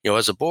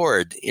as a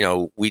board,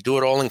 we do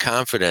it all in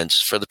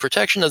confidence for the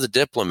protection of the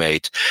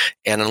diplomate,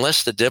 and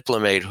unless the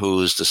diplomate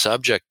who's the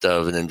subject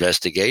of an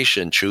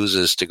investigation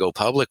chooses to go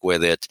public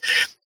with it,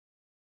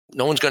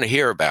 no one's going to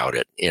hear about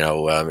it,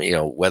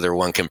 whether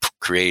one can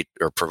create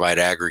or provide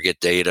aggregate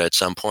data at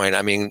some point.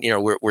 I mean,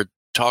 we're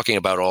talking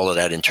about all of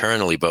that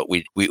internally, but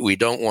we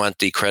don't want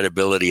the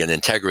credibility and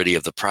integrity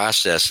of the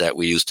process that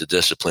we use to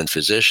discipline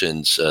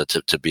physicians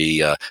to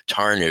be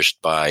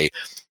tarnished by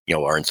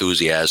our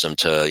enthusiasm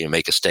to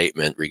make a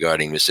statement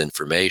regarding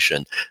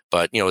misinformation.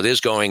 But it is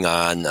going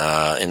on,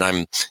 and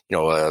I'm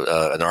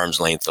an arm's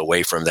length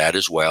away from that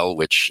as well,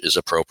 which is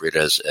appropriate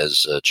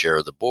as chair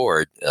of the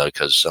board,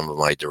 because some of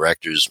my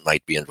directors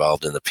might be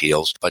involved in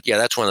appeals. But yeah,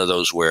 that's one of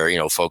those where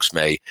folks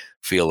may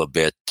feel a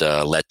bit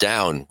let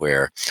down,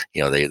 where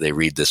they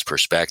read this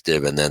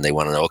perspective and then they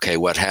want to know, okay,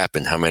 what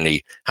happened? How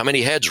many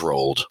heads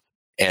rolled?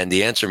 And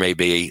the answer may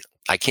be,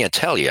 I can't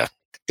tell you.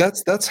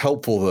 That's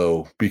helpful,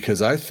 though,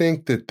 because I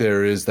think that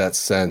there is that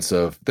sense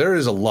of there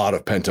is a lot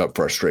of pent up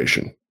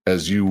frustration,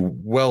 as you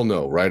well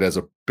know, right? As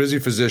a busy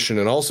physician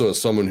and also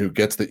as someone who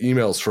gets the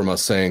emails from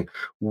us saying,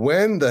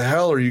 when the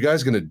hell are you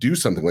guys going to do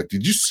something? Like,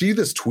 did you see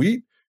this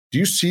tweet? Do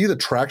you see the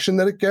traction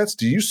that it gets?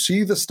 Do you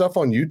see the stuff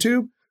on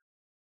YouTube?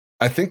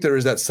 I think there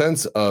is that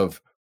sense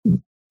of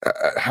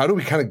how do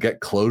we kind of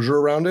get closure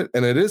around it?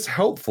 And it is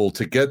helpful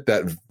to get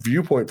that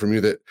viewpoint from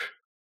you that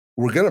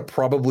we're going to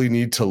probably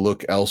need to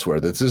look elsewhere.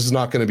 That this is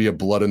not going to be a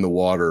blood in the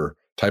water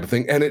type of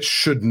thing. And it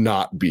should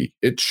not be.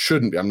 It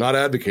shouldn't be. I'm not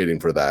advocating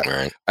for that.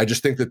 Right. I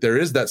just think that there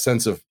is that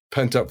sense of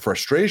pent up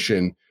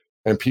frustration,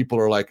 and people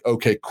are like,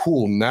 okay,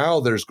 cool. Now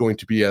there's going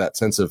to be that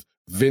sense of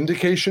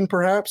vindication,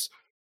 perhaps.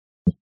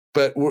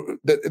 But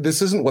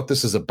this isn't what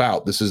this is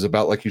about. This is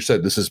about, like you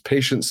said, this is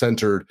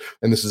patient-centered,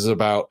 and this is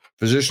about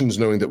physicians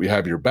knowing that we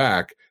have your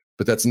back,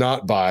 but that's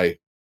not by,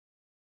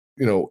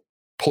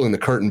 pulling the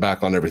curtain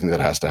back on everything that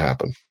has to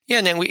happen. Yeah,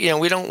 and then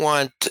we don't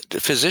want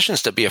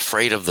physicians to be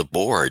afraid of the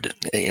board.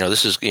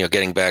 This is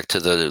getting back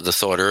to the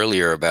thought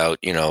earlier about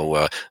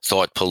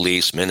thought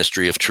police,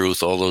 Ministry of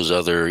Truth, all those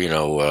other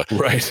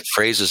right.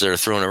 phrases that are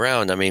thrown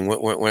around. I mean,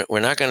 we're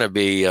not going to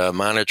be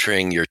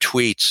monitoring your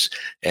tweets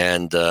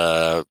and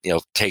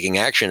taking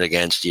action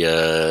against you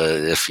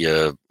if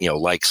you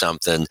like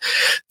something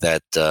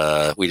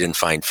that we didn't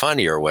find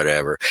funny or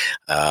whatever.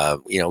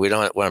 We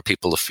don't want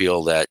people to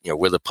feel that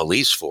we're the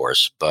police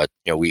force, but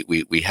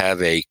we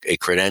have a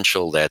credential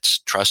that's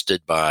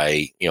trusted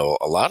by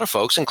a lot of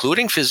folks,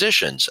 including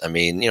physicians. I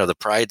mean, the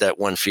pride that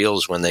one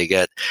feels when they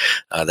get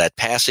that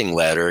passing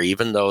letter,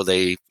 even though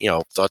they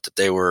thought that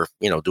they were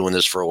doing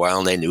this for a while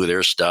and they knew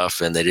their stuff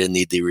and they didn't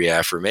need the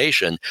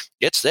reaffirmation.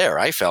 It's there.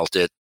 I felt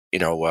it.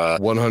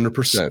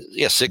 100%.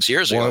 Yeah, 6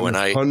 years ago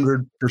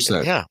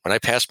 100%. When I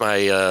passed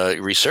my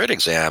recert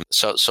exam.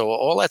 So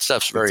all that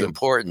stuff's very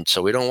important.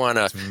 So we don't want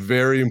to. It's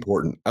very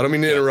important. I don't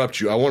mean to interrupt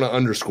you. I want to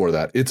underscore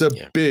that it's a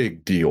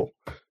big deal.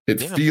 It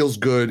feels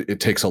good.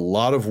 It takes a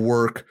lot of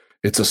work.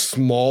 It's a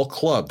small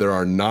club. There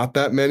are not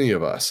that many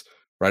of us,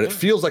 right? It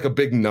feels like a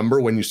big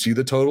number when you see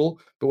the total,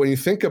 but when you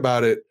think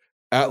about it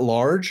at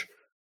large,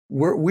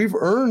 we've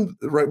earned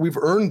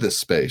this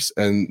space,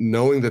 and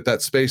knowing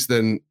that space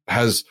then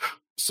has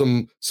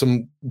some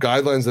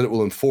guidelines that it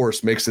will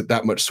enforce makes it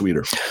that much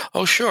sweeter.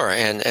 Oh, sure.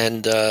 And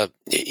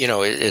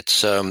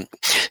it's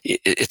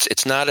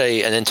not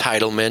an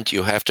entitlement.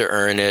 You have to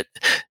earn it,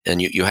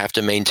 and you have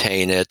to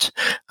maintain it.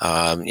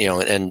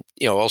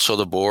 Also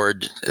the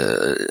board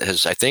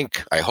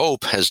I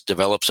hope has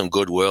developed some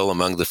goodwill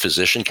among the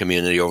physician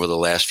community over the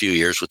last few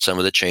years with some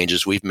of the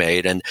changes we've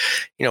made. And,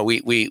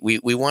 we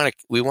want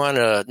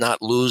to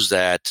not lose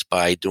that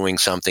by doing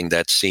something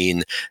that's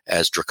seen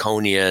as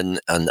draconian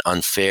and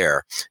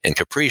unfair and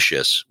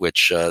capricious,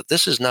 which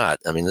this is not.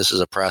 I mean, this is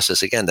a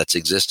process, again, that's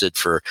existed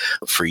for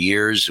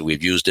years.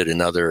 We've used it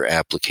in other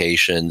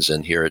applications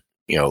and here it,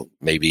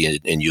 maybe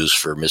in use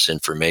for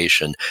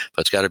misinformation,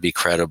 but it's got to be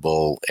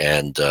credible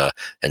and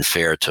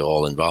fair to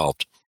all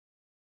involved.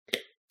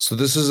 So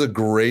this is a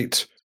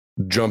great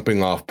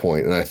jumping off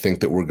point, and I think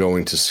that we're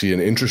going to see an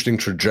interesting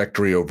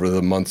trajectory over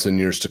the months and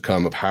years to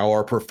come of how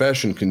our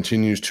profession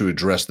continues to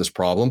address this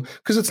problem,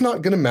 because it's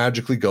not going to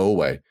magically go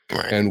away.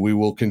 Right. And we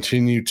will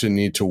continue to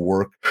need to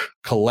work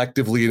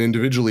collectively and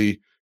individually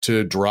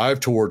to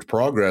drive towards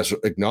progress,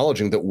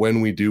 acknowledging that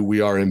when we do,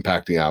 we are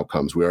impacting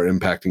outcomes. We are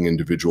impacting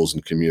individuals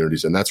and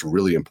communities. And that's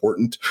really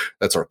important.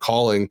 That's our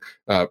calling.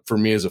 For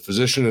me as a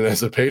physician and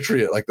as a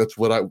patriot, like that's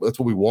what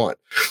we want.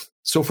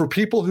 So for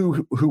people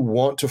who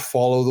want to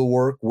follow the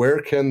work, where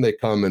can they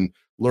come and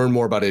learn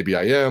more about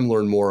ABIM,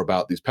 learn more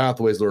about these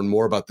pathways, learn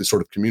more about these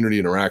sort of community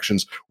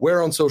interactions?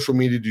 Where on social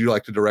media do you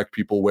like to direct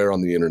people? Where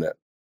on the internet?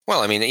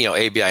 Well, I mean,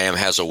 ABIM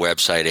has a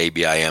website,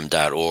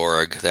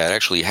 abim.org, that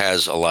actually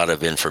has a lot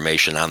of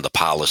information on the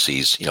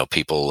policies.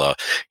 People,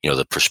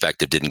 the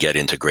perspective didn't get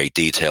into great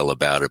detail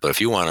about it, but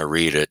if you want to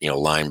read it,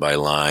 line by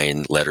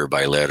line, letter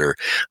by letter,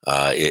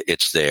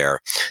 it's there.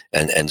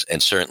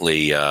 And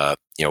certainly,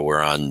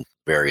 we're on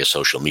various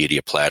social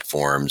media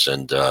platforms,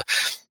 and,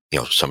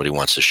 somebody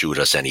wants to shoot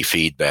us any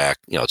feedback,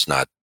 it's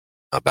not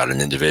about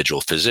an individual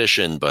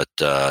physician, but,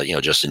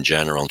 just in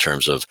general in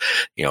terms of,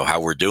 how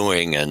we're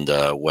doing and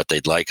what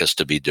they'd like us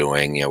to be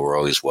doing, we're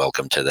always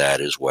welcome to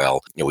that as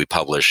well. We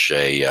publish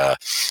a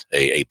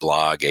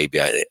blog,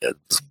 ABIM,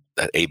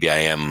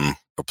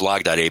 or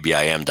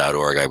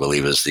blog.abim.org, I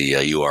believe is the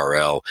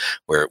URL,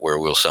 where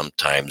we'll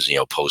sometimes,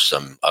 post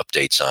some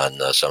updates on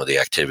some of the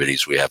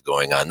activities we have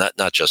going on,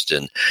 not just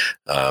in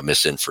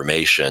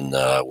misinformation,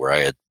 where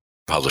I had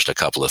published a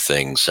couple of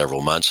things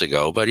several months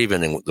ago, but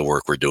even in the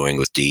work we're doing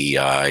with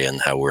DEI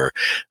and how we're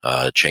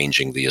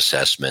changing the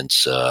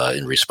assessments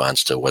in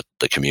response to what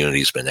the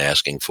community's been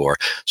asking for.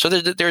 So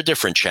there are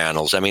different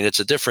channels. I mean, it's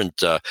a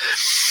different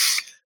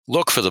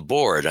look for the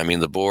board. I mean,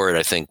 the board,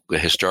 I think,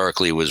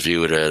 historically was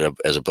viewed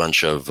as a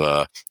bunch of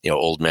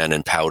old men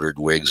in powdered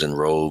wigs and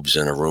robes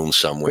in a room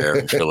somewhere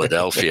in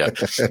Philadelphia.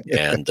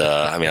 And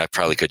I mean, I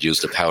probably could use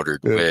the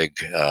powdered wig,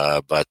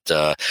 but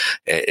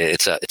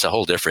it's a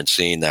whole different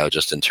scene now,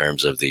 just in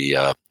terms of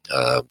the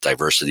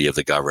diversity of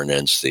the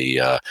governance,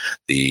 the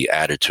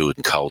attitude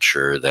and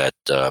culture that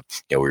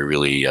we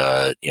really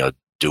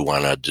do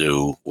want to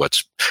do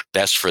what's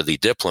best for the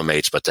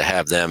diplomates, but to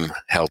have them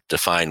help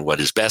define what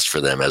is best for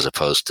them, as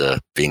opposed to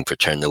being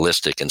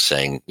paternalistic and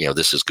saying,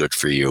 this is good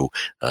for you,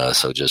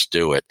 so just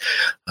do it.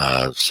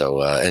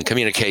 And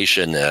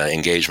communication,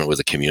 engagement with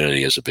the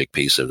community is a big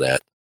piece of that.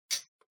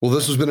 Well,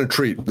 this has been a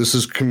treat. This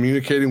is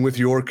communicating with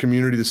your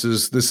community. This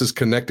is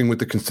connecting with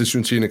the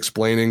constituency and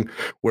explaining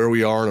where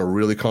we are on a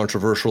really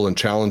controversial and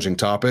challenging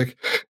topic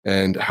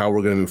and how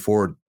we're going to move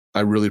forward. I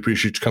really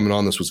appreciate you coming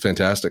on. This was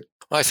fantastic.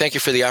 Well, I thank you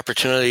for the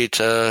opportunity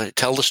to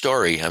tell the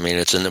story. I mean,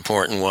 it's an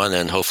important one,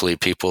 and hopefully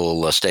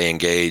people stay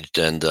engaged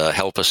and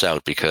help us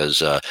out,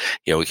 because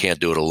we can't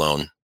do it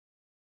alone.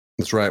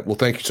 That's right. Well,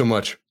 thank you so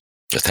much.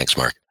 Thanks,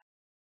 Mark.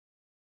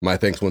 My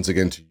thanks once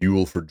again to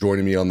Yul for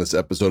joining me on this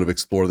episode of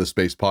Explore the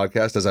Space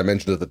podcast. As I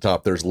mentioned at the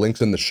top, there's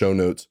links in the show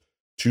notes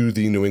to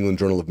the New England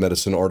Journal of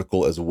Medicine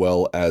article, as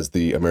well as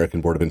the American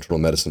Board of Internal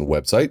Medicine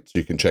website, so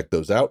you can check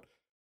those out.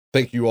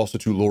 Thank you also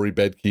to Lori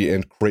Bedke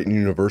and Creighton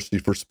University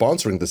for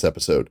sponsoring this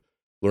episode.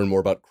 Learn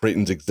more about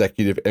Creighton's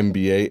Executive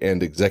MBA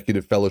and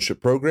Executive Fellowship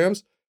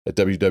programs at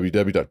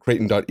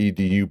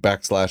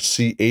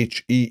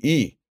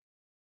www.creighton.edu/CHEE.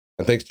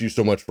 And thanks to you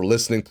so much for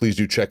listening. Please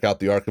do check out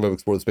the archive of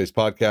Explore the Space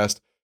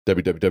podcast,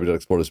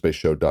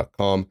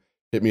 www.explorethespaceshow.com.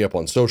 Hit me up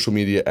on social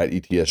media at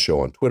ETS Show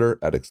on Twitter,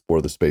 at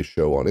Explore the Space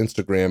Show on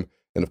Instagram.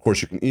 And of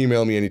course, you can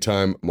email me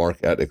anytime,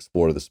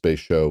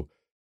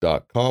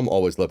 mark@explorethespaceshow.com.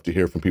 Always love to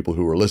hear from people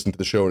who are listening to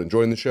the show and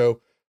enjoying the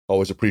show.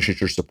 Always appreciate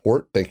your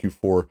support. Thank you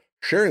for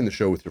sharing the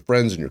show with your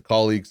friends and your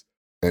colleagues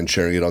and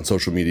sharing it on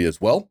social media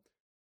as well.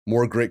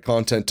 More great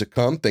content to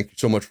come. Thank you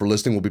so much for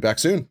listening. We'll be back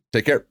soon.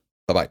 Take care.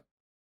 Bye-bye.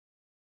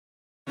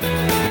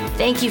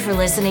 Thank you for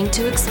listening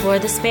to Explore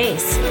the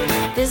Space.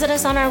 Visit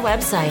us on our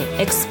website,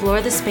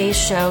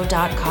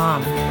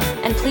 explorethespaceshow.com,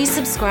 and please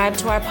subscribe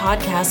to our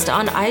podcast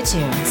on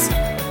iTunes.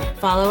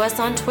 Follow us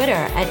on Twitter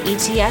at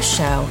ETS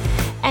Show,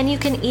 and you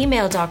can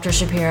email Dr.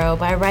 Shapiro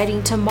by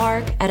writing to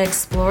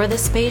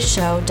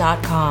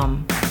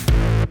mark@explorethespaceshow.com.